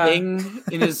thing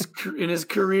in his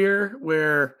career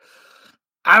where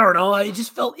I don't know. It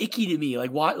just felt icky to me.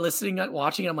 Like watching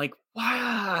it, I'm like,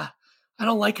 wow, I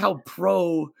don't like how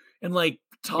pro and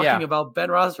talking about Ben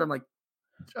Roethlisberger. I'm like,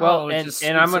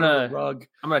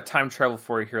 I'm gonna time travel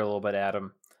for you here a little bit,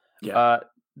 Adam. Yeah.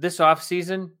 This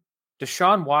offseason,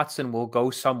 Deshaun Watson will go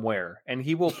somewhere, and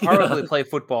he will probably play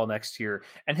football next year,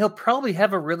 and he'll probably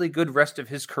have a really good rest of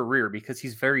his career because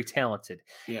he's very talented.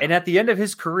 Yeah. And at the end of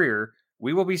his career,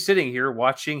 we will be sitting here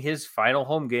watching his final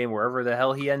home game wherever the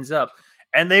hell he ends up,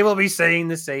 and they will be saying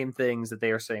the same things that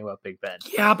they are saying about Big Ben.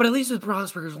 Yeah, but at least with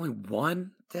Roethlisberger's only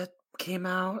one that came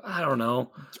out. I don't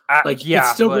know. It's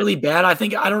still really bad. I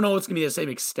don't know it's going to be the same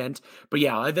extent, but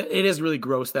yeah, it is really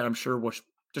gross that I'm sure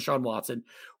Deshaun Watson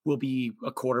will be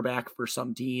a quarterback for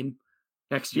some team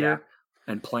next year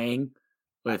and playing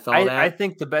with all that. I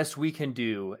think the best we can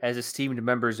do as esteemed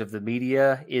members of the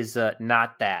media is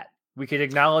not that. We can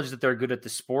acknowledge that they're good at the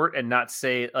sport and not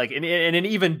say and an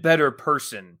even better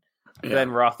person than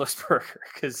Roethlisberger,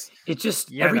 because it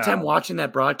just every time watching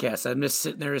that broadcast, I'm just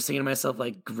sitting there saying to myself,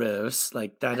 gross, I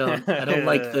don't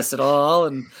like this at all,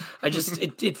 and I just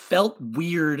it felt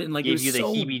weird and gave it was you the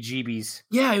heebie-jeebies.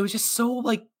 Yeah, it was just so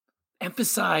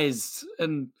emphasized,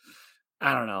 and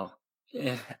I don't know.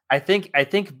 Yeah. I think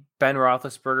Ben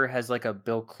Roethlisberger has a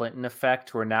Bill Clinton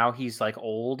effect, where now he's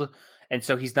old, and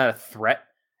so he's not a threat.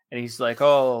 And he's little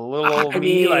old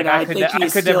me. I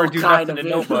could never do nothing to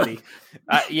nobody.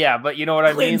 But you know what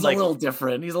I mean? He's a little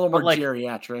different. He's a little more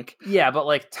geriatric. Yeah,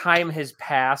 but time has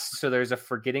passed, so there's a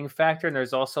forgetting factor, and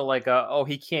there's also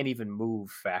he can't even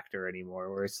move factor anymore,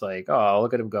 where it's oh,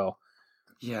 look at him go.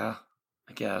 Yeah,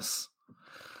 I guess.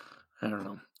 I don't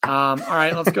know. All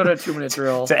right, let's go to a 2-minute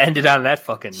drill. To end it on that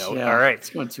fucking note. Yeah, all right. Let's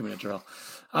go to a 2-minute drill.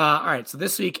 All right, so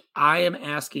this week I am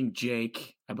asking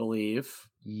Jake, I believe.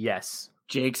 Yes.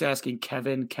 Jake's asking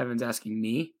Kevin. Kevin's asking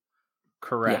me.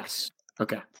 Correct. Yes.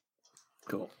 Okay.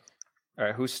 Cool. All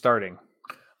right. Who's starting?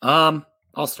 I'll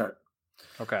start.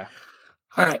 Okay.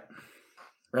 All right.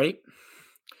 Ready?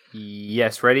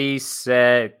 Yes. Ready,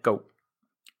 set, go.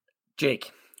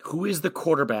 Jake, who is the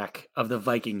quarterback of the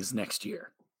Vikings next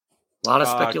year? A lot of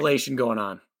speculation going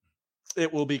on.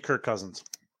 It will be Kirk Cousins.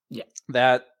 Yeah.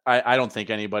 That I don't think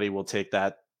anybody will take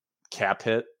that cap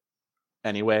hit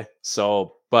anyway.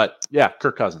 So, but yeah,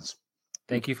 Kirk Cousins.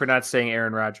 Thank you for not saying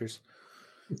Aaron Rodgers.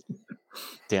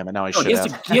 Damn it! Now I should he has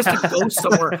to go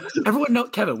somewhere. Everyone know,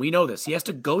 Kevin. We know this. He has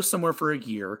to go somewhere for a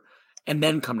year and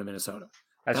then come to Minnesota.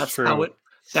 That's true.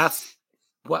 That's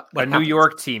what a New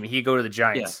York team. He go to the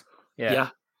Giants. Yeah.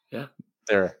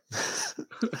 There.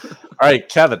 All right,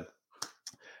 Kevin.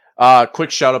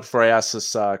 Quick shout out before I ask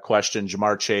this question.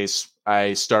 Ja'Marr Chase.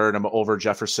 I started him over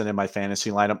Jefferson in my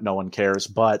fantasy lineup. No one cares,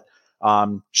 but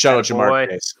shout out Ja'Marr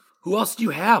Chase. Who else do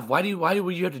you have? Why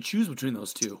would you have to choose between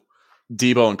those two?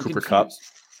 Debo and Cooper Kupp.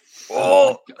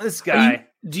 Oh, this guy.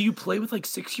 Do you play with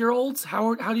 6-year-olds?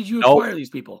 How did you acquire these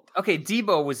people? Okay,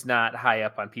 Debo was not high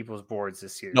up on people's boards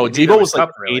this year. No, Debo was an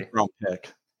 8th round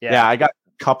pick. Yeah, I got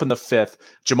Kupp in the 5th.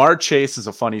 Ja'Marr Chase is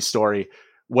a funny story.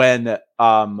 When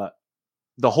the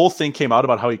whole thing came out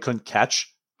about how he couldn't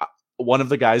catch, one of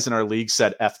the guys in our league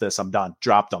said, F this, I'm done.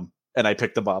 Dropped him. And I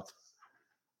picked him up.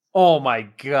 Oh my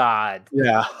God.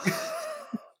 Yeah.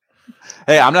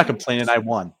 Hey, I'm not complaining. I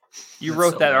won. You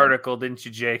wrote that article, didn't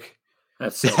you, Jake?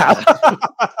 That's so bad.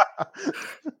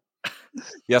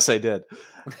 Yes, I did.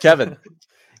 Kevin,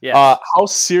 how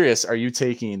serious are you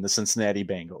taking the Cincinnati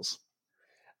Bengals?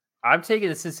 I'm taking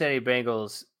the Cincinnati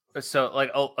Bengals. So,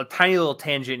 a tiny little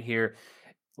tangent here.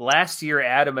 Last year,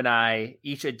 Adam and I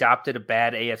each adopted a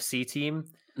bad AFC team.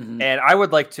 Mm-hmm. And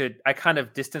I kind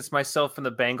of distanced myself from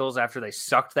the Bengals after they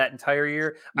sucked that entire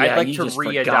year. Yeah, I'd like to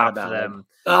re-adopt them.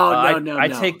 I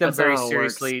take them very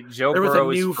seriously. Joe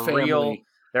Burrow is for real.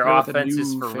 Their offense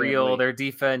is for real. Their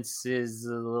defense is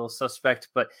a little suspect,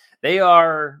 but they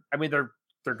are. I mean, they're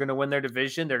going to win their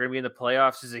division. They're going to be in the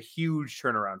playoffs. Is a huge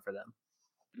turnaround for them.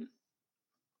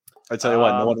 I tell you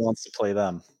what, no one wants to play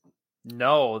them.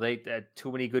 No, they had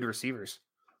too many good receivers.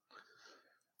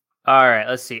 All right,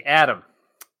 let's see, Adam.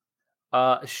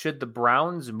 Should the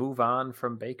Browns move on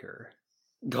from Baker?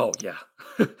 Oh yeah,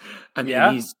 I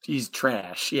mean he's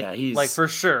trash. Yeah, he's like for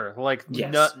sure. Like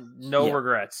no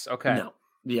regrets. Okay. No.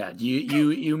 Yeah,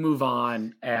 you move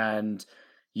on and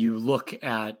you look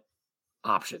at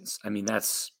options. I mean,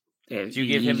 that's. Do you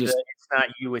give him it's not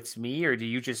you, it's me, or do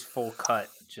you just full cut?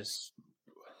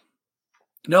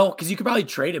 No, because you could probably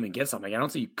trade him and get something. I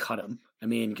don't think you cut him. I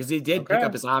mean, because he did pick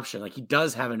up his option. Like he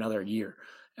does have another year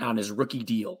on his rookie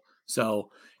deal.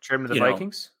 So trade him to the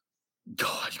Vikings.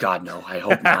 God, no. I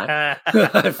hope not.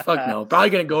 Fuck no. Probably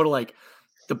gonna go to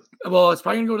it's probably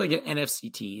gonna go to like an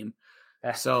NFC team.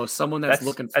 So someone that's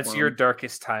looking for your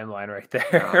darkest timeline right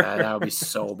there. That would be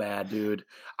so bad, dude.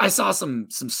 I saw some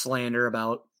slander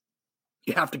about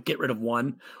you have to get rid of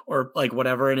one or like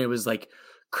whatever, and it was like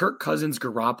Kirk Cousins,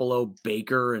 Garoppolo,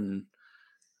 Baker, and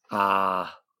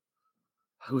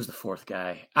who's the fourth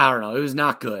guy? I don't know. It was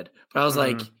not good. But I was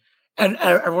like, and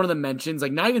one of the mentions,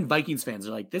 like not even Vikings fans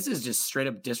are like, this is just straight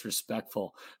up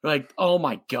disrespectful. They're like, oh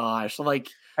my gosh. Like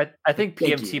I think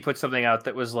PMT put something out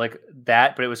that was like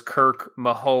that, but it was Kirk,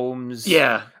 Mahomes.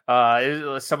 Yeah. It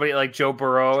was somebody like Joe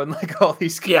Burrow and like all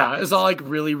these guys. Yeah, it was all like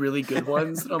really, really good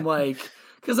ones. And I'm like,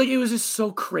 because like it was just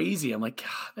so crazy. I'm like,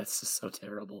 God, that's just so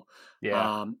terrible. Yeah.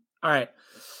 All right.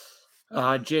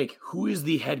 Jake, who is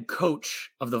the head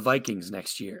coach of the Vikings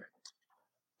next year?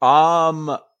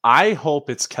 I hope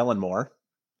it's Kellen Moore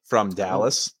from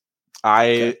Dallas.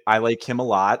 I like him a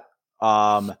lot.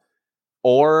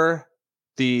 Or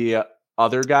the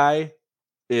other guy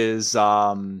is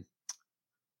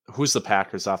who's the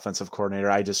Packers offensive coordinator?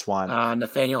 I just want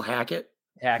Nathaniel Hackett.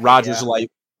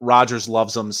 Rodgers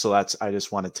loves him, so I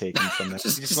just want to take him from there.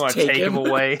 just want to take him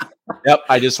away. Yep,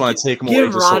 I just want to take him away.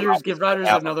 Give Rodgers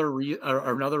another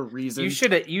reason. You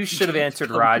should have answered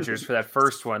Rodgers for that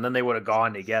first one. Then they would have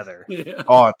gone together. Yeah.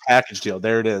 Oh, a package deal.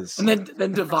 There it is. And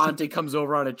then Devontae comes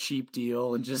over on a cheap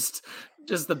deal and just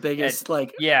the biggest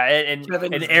and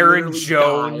Aaron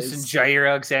Jones and Jair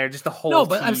Alexander, just the whole. No,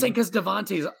 but team. I'm saying because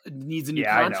Devontae needs a new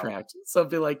contract, so I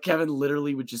feel like Kevin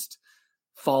literally would just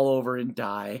fall over and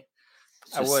die.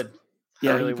 I would.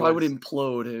 Yeah, he probably would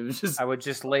implode. It was just. I would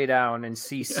just lay down and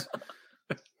cease.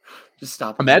 Yeah. Just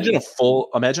stop. Imagine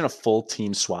a full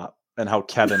team swap and how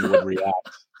Kevin would react.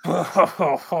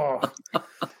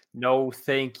 No,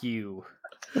 thank you.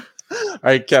 All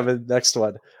right, Kevin. Next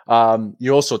one.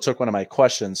 You also took one of my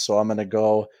questions, so I'm going to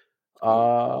go.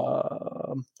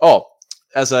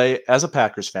 As a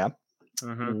Packers fan,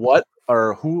 what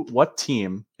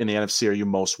team in the NFC are you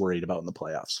most worried about in the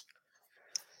playoffs?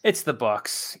 It's the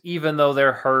Bucs, even though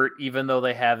they're hurt, even though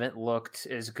they haven't looked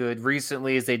as good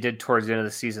recently as they did towards the end of the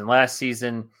season last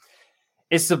season.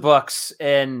 It's the Bucs,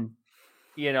 and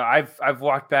I've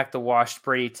walked back the washed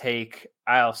Brady take.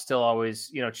 I'll still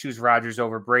always choose Rodgers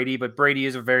over Brady, but Brady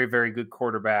is a very, very good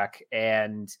quarterback,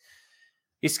 and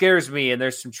he scares me. And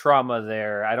there's some trauma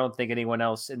there. I don't think anyone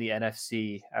else in the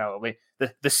NFC.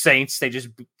 The Saints, they just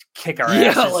kick our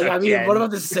asses. Yeah, what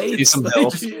about the Saints? Just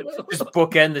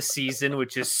bookend the season with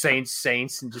just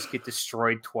Saints, and just get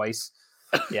destroyed twice.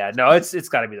 Yeah, no, it's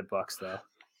got to be the Bucs though.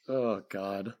 Oh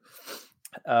God.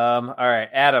 All right,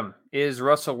 Adam, is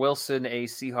Russell Wilson a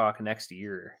Seahawk next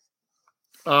year?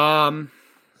 I'm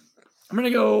gonna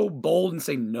go bold and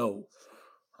say no.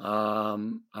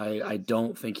 I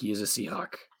don't think he is a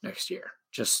Seahawk next year.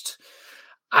 Just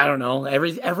I don't know.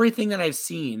 Everything that I've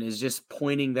seen is just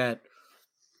pointing that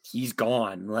he's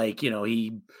gone. Like,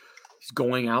 he's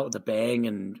going out with a bang,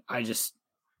 and he's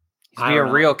being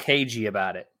real cagey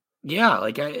about it. Yeah,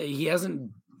 like he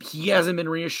hasn't been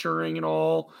reassuring at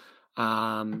all.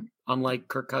 Unlike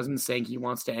Kirk Cousins saying he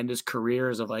wants to end his career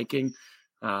as a Viking.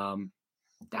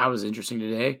 That was interesting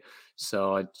today.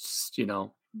 So I just,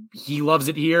 he loves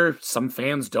it here. Some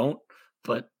fans don't,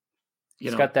 but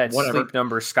he's got that Sleep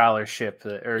Number scholarship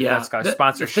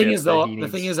sponsorship. The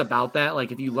thing is about that,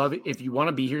 like if you love it, if you want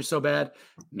to be here so bad,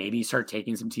 maybe start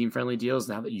taking some team friendly deals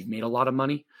now that you've made a lot of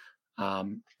money. That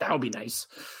would be nice.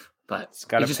 But he's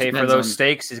got to pay for those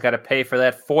steaks. He's got to pay for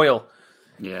that foil.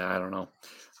 Yeah, I don't know.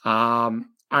 All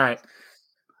right.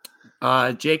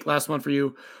 Jake, last one for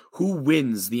you. Who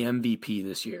wins the MVP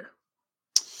this year?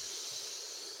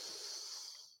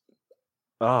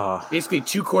 Basically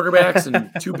 2 quarterbacks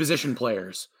and 2 position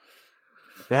players.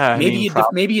 Yeah,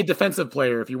 maybe a defensive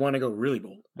player if you want to go really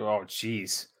bold. Oh,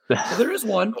 jeez. Well, there is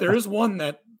one. There is one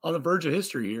that on the verge of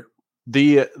history here.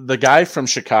 The guy from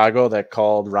Chicago that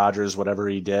called Rodgers whatever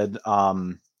he did,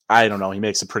 I don't know. He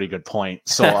makes a pretty good point.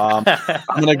 So I'm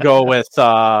gonna go with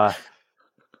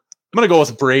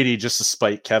Brady just to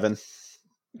spite Kevin.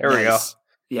 There we go.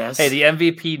 Yes. Hey, the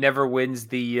MVP never wins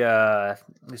the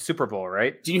Super Bowl,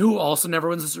 right? Do you know who also never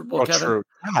wins the Super Bowl, Kevin? True.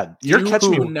 God, you're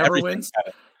catching me who never wins.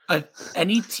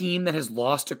 Any team that has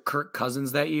lost to Kirk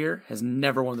Cousins that year has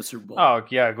never won the Super Bowl. Oh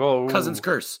yeah, go Cousins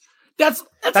curse. That's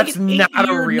like not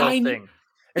a real thing.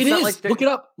 It's not like look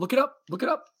it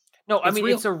up. No, I mean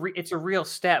it's a real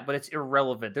stat, but it's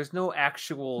irrelevant. There's no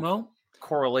actual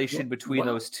correlation between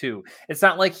those two. It's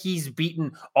not like he's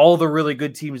beaten all the really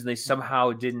good teams and they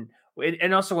somehow didn't.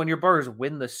 And also, when your Bears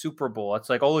win the Super Bowl, it's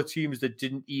like all the teams that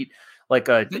didn't eat like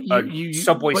a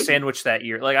Subway sandwich that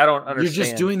year. Like I don't understand. You're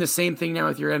just doing the same thing now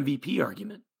with your MVP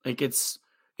argument. Like it's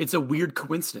a weird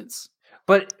coincidence.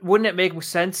 But wouldn't it make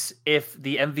sense if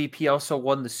the MVP also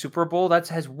won the Super Bowl? That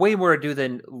has way more to do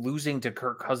than losing to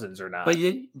Kirk Cousins or not. But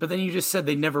then you just said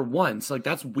they never won. So like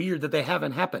that's weird that they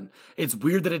haven't happened. It's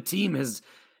weird that a team has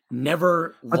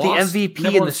never But lost, the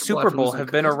MVP and the Super Bowl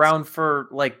have been around for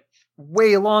like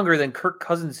way longer than Kirk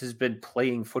Cousins has been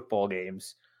playing football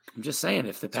games. I'm just saying,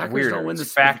 if the Packers don't win the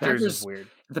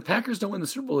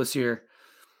Super Bowl this year,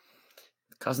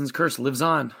 Cousins' curse lives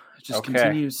on. It just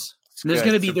continues. There's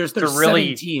going to be there's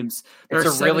 7 teams.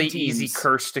 It's a really easy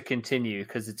curse to continue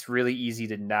because it's really easy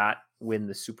to not win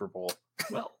the Super Bowl.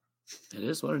 Well, it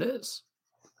is what it is.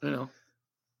 I'm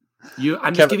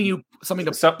just giving you something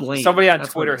to blame. Somebody on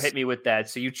Twitter hit me with that,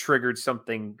 so you triggered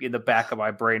something in the back of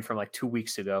my brain from like 2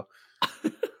 weeks ago.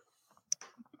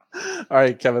 All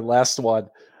right, Kevin, last one.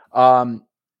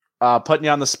 Putting you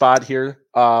on the spot here.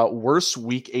 Worst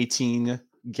Week 18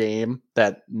 game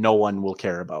that no one will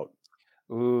care about.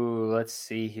 Ooh, let's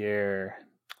see here.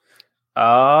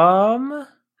 I'm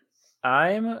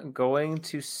going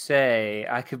to say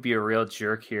I could be a real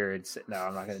jerk here and say, no,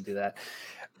 I'm not going to do that.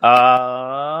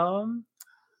 I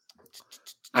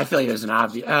feel like there's an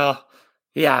obvious.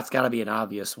 Yeah, it's got to be an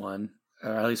obvious one,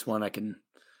 or at least one I can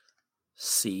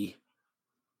see.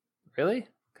 Really?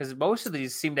 Because most of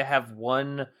these seem to have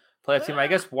one playoff team. I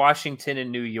guess Washington and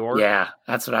New York. Yeah,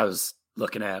 that's what I was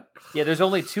looking at. Yeah, there's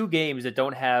only 2 games that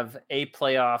don't have a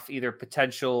playoff either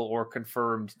potential or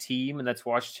confirmed team, and that's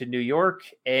Washington, New York,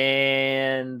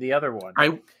 and the other one.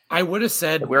 I would have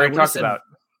said we already talked about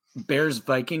Bears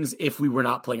Vikings if we were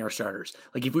not playing our starters.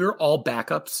 Like if we were all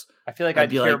backups, I feel like I'd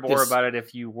care more about it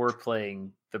if you were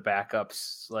playing the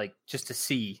backups, like just to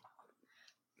see.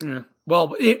 Yeah.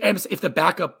 Well, if the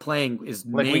backup playing is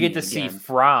like we get to see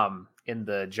Fromm in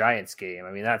the Giants game.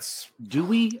 I mean, that's. Do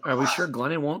we? Are we sure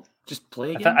Glennon won't just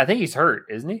play again? I think he's hurt,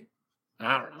 isn't he?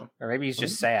 I don't know. Or maybe he's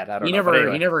just sad. I don't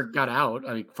know. He never got out.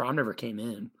 I mean, Fromm never came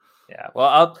in. Yeah.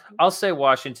 Well, I'll say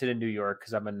Washington and New York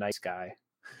because I'm a nice guy.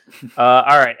 All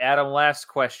right, Adam. Last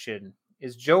question: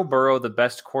 is Joe Burrow the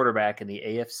best quarterback in the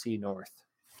AFC North?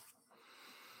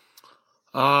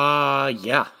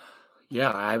 Yeah.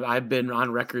 I've been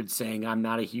on record saying I'm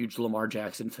not a huge Lamar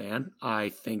Jackson fan. I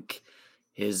think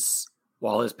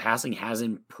while his passing has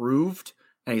improved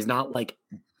and he's not like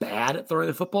bad at throwing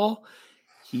the football,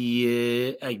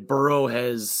 Burrow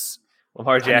has.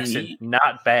 Lamar Jackson,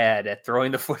 not bad at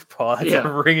throwing the football. That's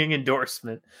a ringing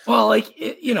endorsement. Well,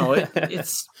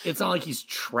 it's not like he's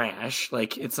trash.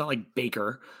 Like it's not like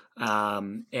Baker.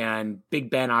 And Big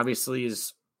Ben obviously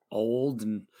is old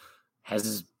and has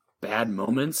his bad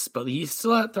moments, but he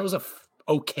still throws a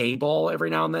okay ball every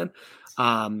now and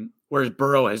then. Whereas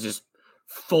Burrow has just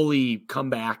fully come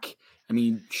back. I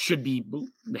mean, should be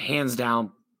hands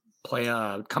down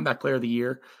comeback player of the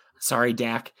year. Sorry,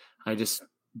 Dak.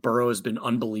 Burrow has been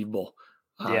unbelievable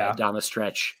down the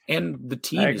stretch. And the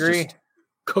team is just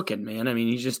cooking, man. I mean,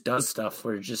 he just does stuff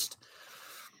where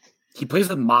he plays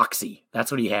with moxie. That's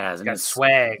what he has. And got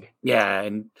swag. Yeah,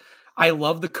 and I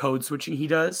love the code switching he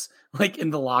does. Like in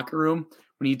the locker room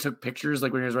when he took pictures,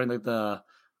 like when he was wearing like the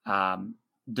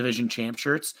division champ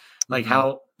shirts, like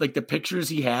how like the pictures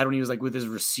he had when he was like with his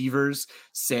receivers,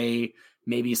 say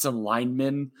maybe some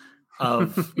linemen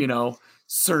of,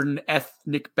 certain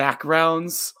ethnic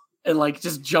backgrounds and like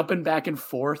just jumping back and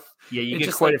forth. Yeah, you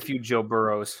get quite a few Joe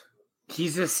Burrows.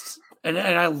 He's just, and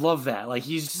I love that. Like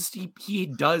he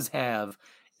does have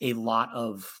a lot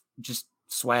of just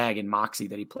swag and moxie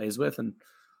that he plays with, and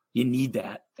you need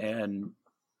that. And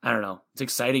I don't know. It's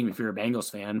exciting if you're a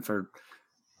Bengals fan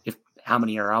if how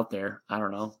many are out there. I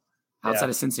don't know. Outside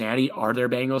of Cincinnati, are there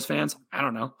Bengals fans? I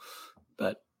don't know.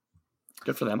 But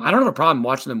Good for them. I don't have a problem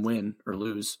watching them win or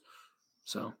lose.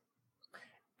 So,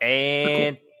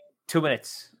 and cool. 2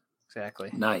 minutes exactly.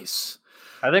 Nice.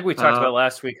 I think we talked about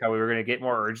last week how we were going to get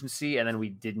more urgency, and then we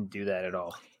didn't do that at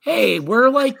all. Hey, we're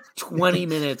like 20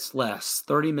 minutes less,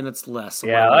 30 minutes less.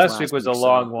 Yeah, last week was a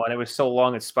long one. It was so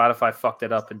long that Spotify fucked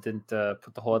it up and didn't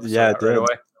put the whole episode out right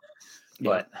away.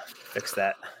 But fix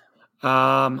that.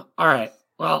 All right.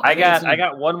 Well, I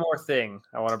got one more thing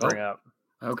I want to bring up.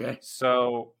 Okay.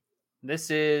 So this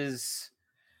is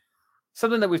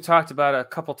something that we've talked about a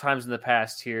couple times in the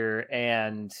past here,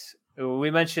 and we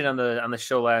mentioned on the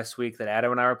show last week that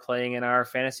Adam and I are playing in our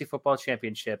fantasy football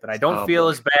championship, and I don't feel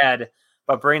as bad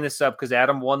about bringing this up because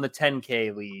Adam won the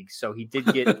 10K league, so he did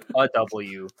get a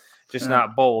W, just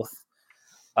not both,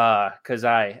 because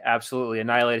I absolutely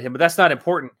annihilated him. But that's not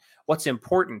important. What's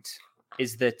important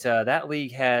is that that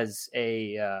league has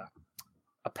a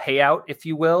payout, if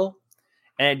you will,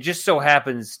 and it just so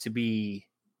happens to be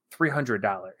 $300.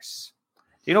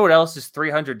 Do you know what else is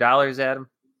 $300, Adam?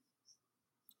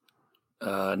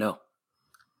 No.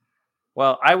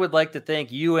 Well, I would like to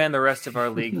thank you and the rest of our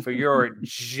league for your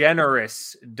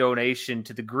generous donation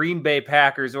to the Green Bay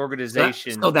Packers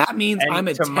organization. So that means I'm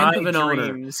a 10th of an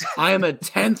owner. I am a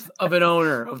 10th of an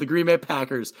owner of the Green Bay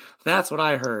Packers. That's what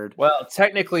I heard. Well,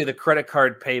 technically, the credit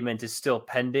card payment is still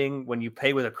pending. When you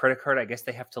pay with a credit card, I guess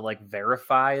they have to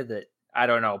verify that. I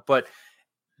don't know, but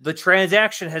the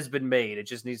transaction has been made. It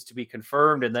just needs to be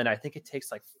confirmed. And then I think it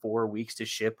takes 4 weeks to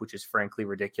ship, which is frankly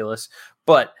ridiculous.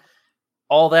 But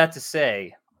all that to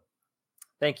say,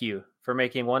 thank you for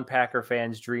making one Packer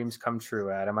fan's dreams come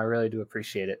true, Adam. I really do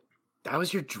appreciate it. That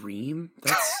was your dream?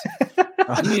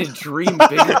 I need a dream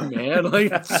bigger, man.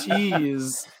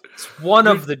 Jeez. It's one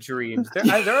of the dreams.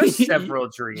 There are several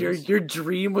dreams. Your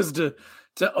dream was to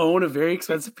own a very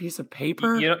expensive piece of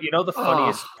paper? You know the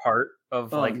funniest part of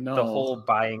the whole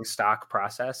buying stock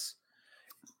process?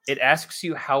 It asks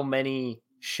you how many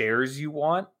shares you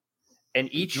want, and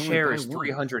each share is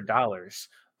 $300.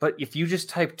 But if you just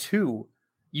type 2,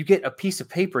 you get a piece of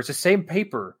paper. It's the same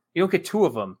paper. You don't get 2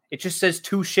 of them. It just says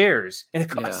 2 shares, and it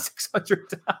costs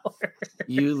 $600.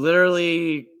 You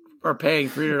literally are paying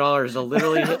 $300 to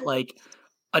literally hit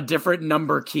a different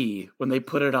number key when they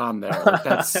put it on there.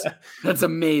 That's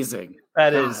amazing.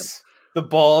 That is the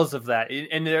balls of that.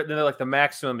 And they're the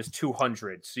maximum is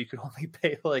 200. So you could only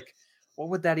pay what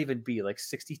would that even be?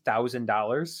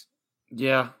 $60,000?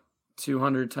 Yeah.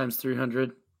 200 times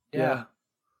 300. Yeah.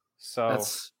 So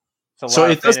it's a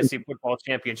lot of fantasy football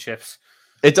championships.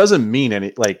 It doesn't mean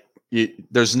any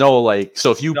there's no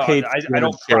so if you paid I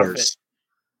don't shares,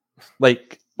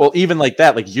 well, even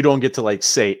that, you don't get to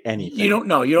say anything. You don't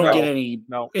get any.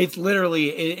 No, it's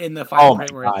literally in the fine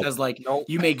print where it says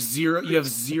you make zero. You have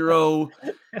zero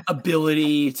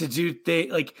ability to do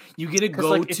things. You get to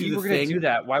go to the thing. If you were going to do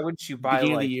that, why wouldn't you buy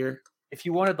of the year? If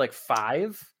you wanted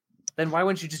 5, then why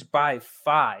wouldn't you just buy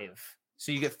 5?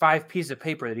 So you get 5 pieces of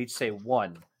paper that each say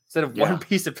 1 instead of 1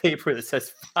 piece of paper that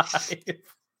says 5.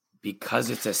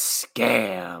 Because it's a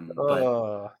scam.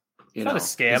 But, it's not a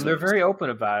scam. They're very open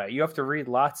about it. You have to read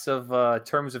lots of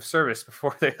terms of service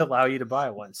before they allow you to buy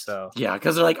one. So yeah,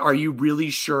 because they're are you really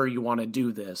sure you want to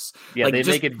do this? Yeah, they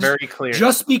make it very clear.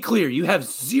 Just be clear. You have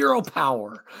zero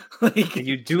power. And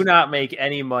you do not make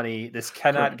any money. This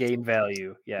cannot gain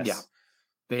value. Yes. Yeah.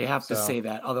 They have to say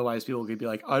that. Otherwise, people could be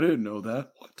I didn't know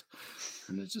that. What?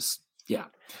 And it's just, yeah.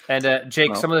 And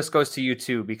Jake, some of this goes to you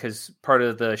too, because part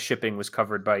of the shipping was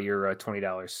covered by your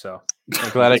 $20. So I'm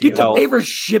glad I could help. Pay for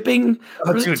shipping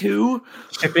for too?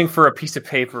 Shipping for a piece of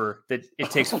paper that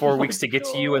it takes 4 weeks to get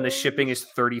to you, and the shipping is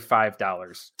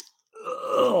 $35.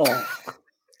 Oh,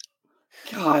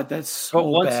 God, that's so But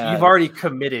once bad. You've already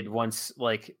committed once,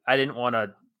 I didn't want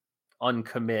to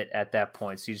uncommit at that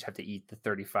point, so you just have to eat the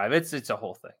 35. It's a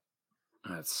whole thing.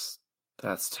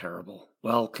 That's terrible.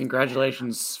 Well,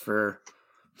 congratulations for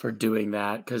doing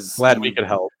that. Because glad we could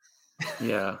help.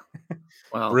 Yeah.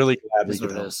 Well, really glad we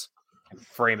could help.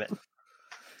 Frame it.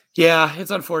 Yeah,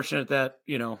 it's unfortunate that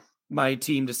my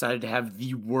team decided to have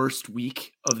the worst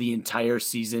week of the entire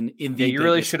season. You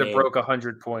really should have broke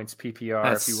 100 points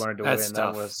PPR if you wanted to win. Tough.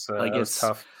 That was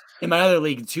tough. In my other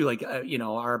league too,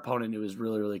 our opponent, it was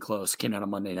really, really close. Came out on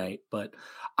Monday night, but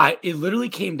it literally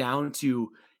came down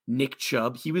to Nick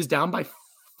Chubb. He was down by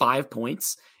 5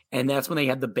 points, and that's when they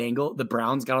had the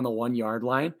Browns got on the 1 yard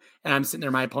line, and I'm sitting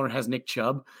there. My opponent has Nick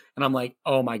Chubb, and I'm like,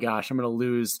 oh my gosh, I'm going to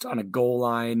lose on a goal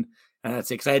line, and that's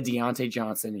it. Because I had Deontay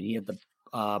Johnson, and he had the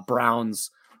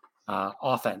Browns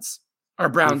offense or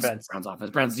Browns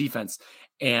defense,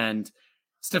 and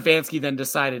Stefanski then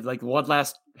decided one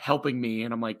last helping me,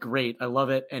 and I'm like, great, I love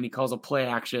it, and he calls a play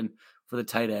action for the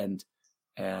tight end.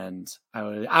 And I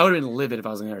would have been livid if I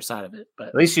was on the other side of it. But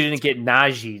at least you didn't get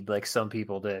najeed like some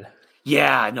people did.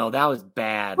 Yeah, no, that was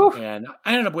bad. Oof. And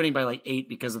I ended up winning by like 8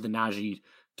 because of the Najee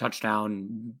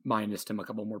touchdown, minus him a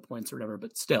couple more points or whatever.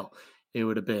 But still, it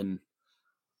would have been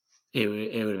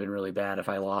really bad if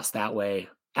I lost that way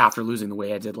after losing the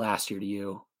way I did last year to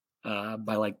you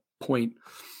by like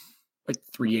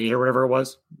 0.38 or whatever it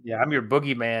was. Yeah, I'm your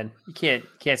boogeyman. You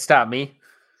can't stop me.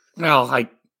 Well, I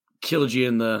killed you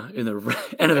in the end of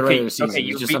the regular season. Okay,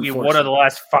 you beat me one of the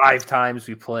last 5 times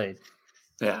we played.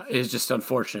 Yeah, it's just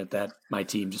unfortunate that my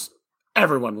team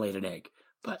everyone laid an egg.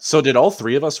 But so did all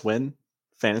 3 of us win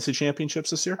fantasy championships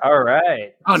this year? All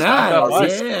right. Oh,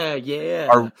 nice.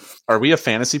 Yeah. Are we a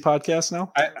fantasy podcast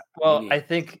now? I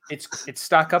think it's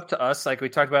stock up to us. Like we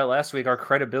talked about last week, our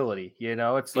credibility.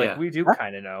 It's like we do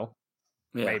kind of know.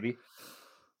 Yeah. Maybe.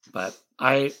 But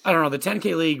I don't know. The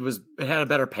 10K league had a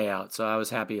better payout, so I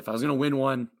was happy. If I was going to win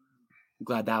one, I'm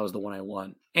glad that was the one I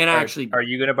won. And are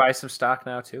you going to buy some stock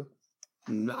now too?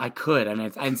 I could, and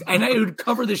it would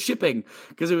cover the shipping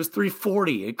because it was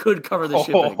 $340. It could cover the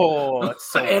shipping. Oh,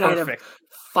 that's so and perfect.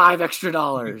 $5 extra.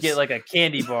 You get like a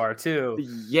candy bar too.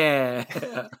 Yeah.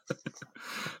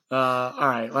 All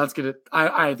right, let's get it.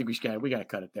 I think we got to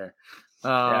cut it there.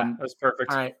 Yeah, that's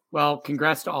perfect. All right. Well,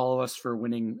 congrats to all of us for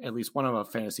winning at least one of our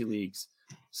fantasy leagues.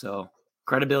 So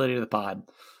credibility to the pod.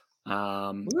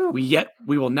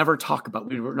 We will never talk about.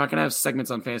 We're not going to have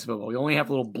segments on fantasy football. We only have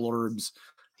little blurbs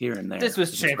here and there. This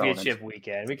was championship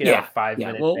weekend. We could have 5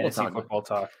 minutes fantasy football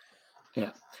talk.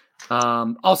 Yeah.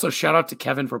 Also, shout out to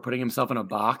Kevin for putting himself in a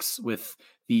box with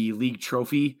the league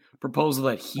trophy proposal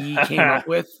that he came up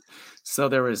with. So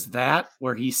there was that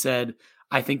where he said,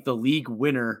 I think the league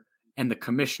winner and the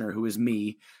commissioner, who is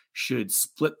me, should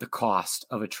split the cost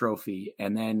of a trophy.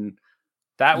 And then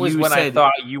that was when I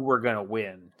thought you were going to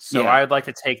win. So I would like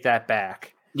to take that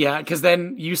back. Yeah, because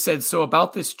then you said, so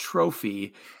about this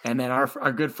trophy, and then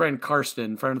our good friend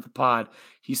Karsten, friend of the pod,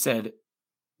 he said,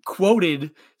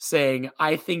 quoted saying,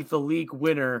 I think the league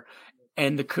winner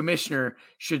and the commissioner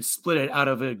should split it out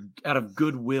of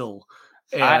goodwill.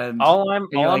 And all I'm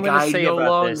going to say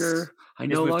about this is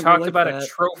we've talked about a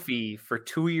trophy for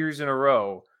 2 years in a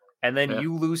row, and then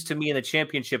you lose to me in the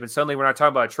championship, and suddenly we're not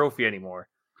talking about a trophy anymore.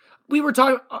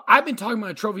 I've been talking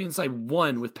about a trophy since I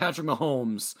won with Patrick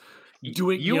Mahomes. You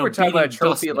were talking about a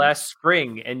trophy last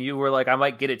spring, and you were like, I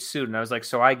might get it soon. And I was like,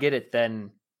 so I get it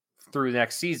then through the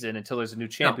next season until there's a new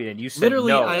champion. And you said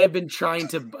literally, no. I have been trying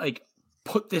to like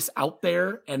put this out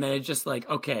there, and then it's just like,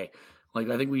 okay, like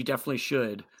I think we definitely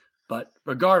should. But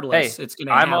regardless, it's going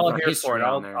to I'm all here for it.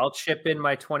 I'll chip in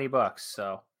my $20.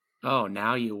 So. Oh,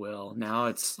 now you will. Now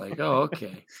it's like, oh,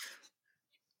 okay.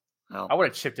 Well, I would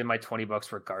have chipped in my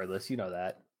 $20 regardless. You know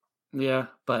that. Yeah,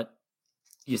 but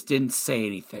you just didn't say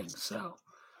anything. So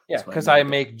yeah, because I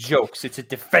make jokes. It's a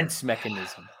defense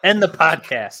mechanism. End the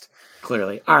podcast.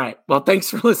 Clearly. All right. Well, thanks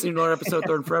for listening to our episode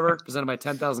Third and Forever, presented by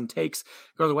 10,000 Takes.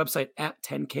 Go to the website at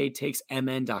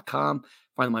 10ktakesmn.com.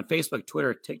 Find them on Facebook,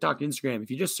 Twitter, TikTok, and Instagram.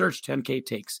 If you just search 10K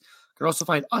Takes, you can also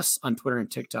find us on Twitter and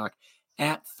TikTok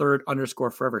at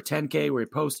Third_Forever10K, where we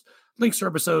post links to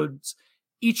episodes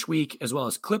each week, as well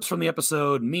as clips from the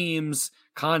episode, memes,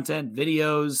 content,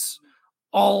 videos,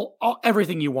 all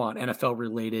everything you want NFL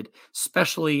related,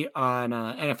 especially on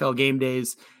NFL game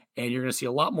days. And you're going to see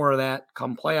a lot more of that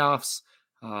come playoffs,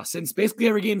 since basically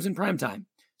every game's in prime time.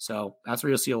 So that's where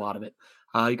you'll see a lot of it.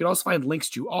 You can also find links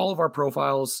to all of our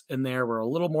profiles in there. We're a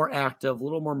little more active, a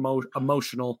little more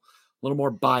emotional, a little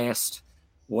more biased,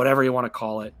 whatever you want to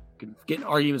call it. You can get in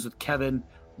arguments with Kevin,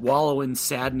 wallow in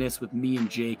sadness with me and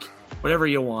Jake, whatever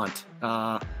you want.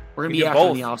 We're going to be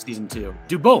active in the offseason too.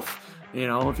 Do both. You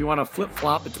know, if you want to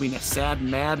flip-flop between sad and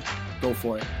mad, go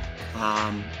for it.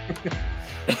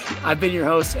 I've been your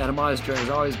host, Adam Oz, joined as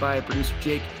always by producer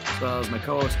Jake, as well as my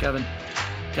co-host Kevin.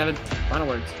 Kevin, final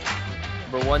words.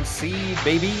 Number 1 seed,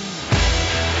 baby.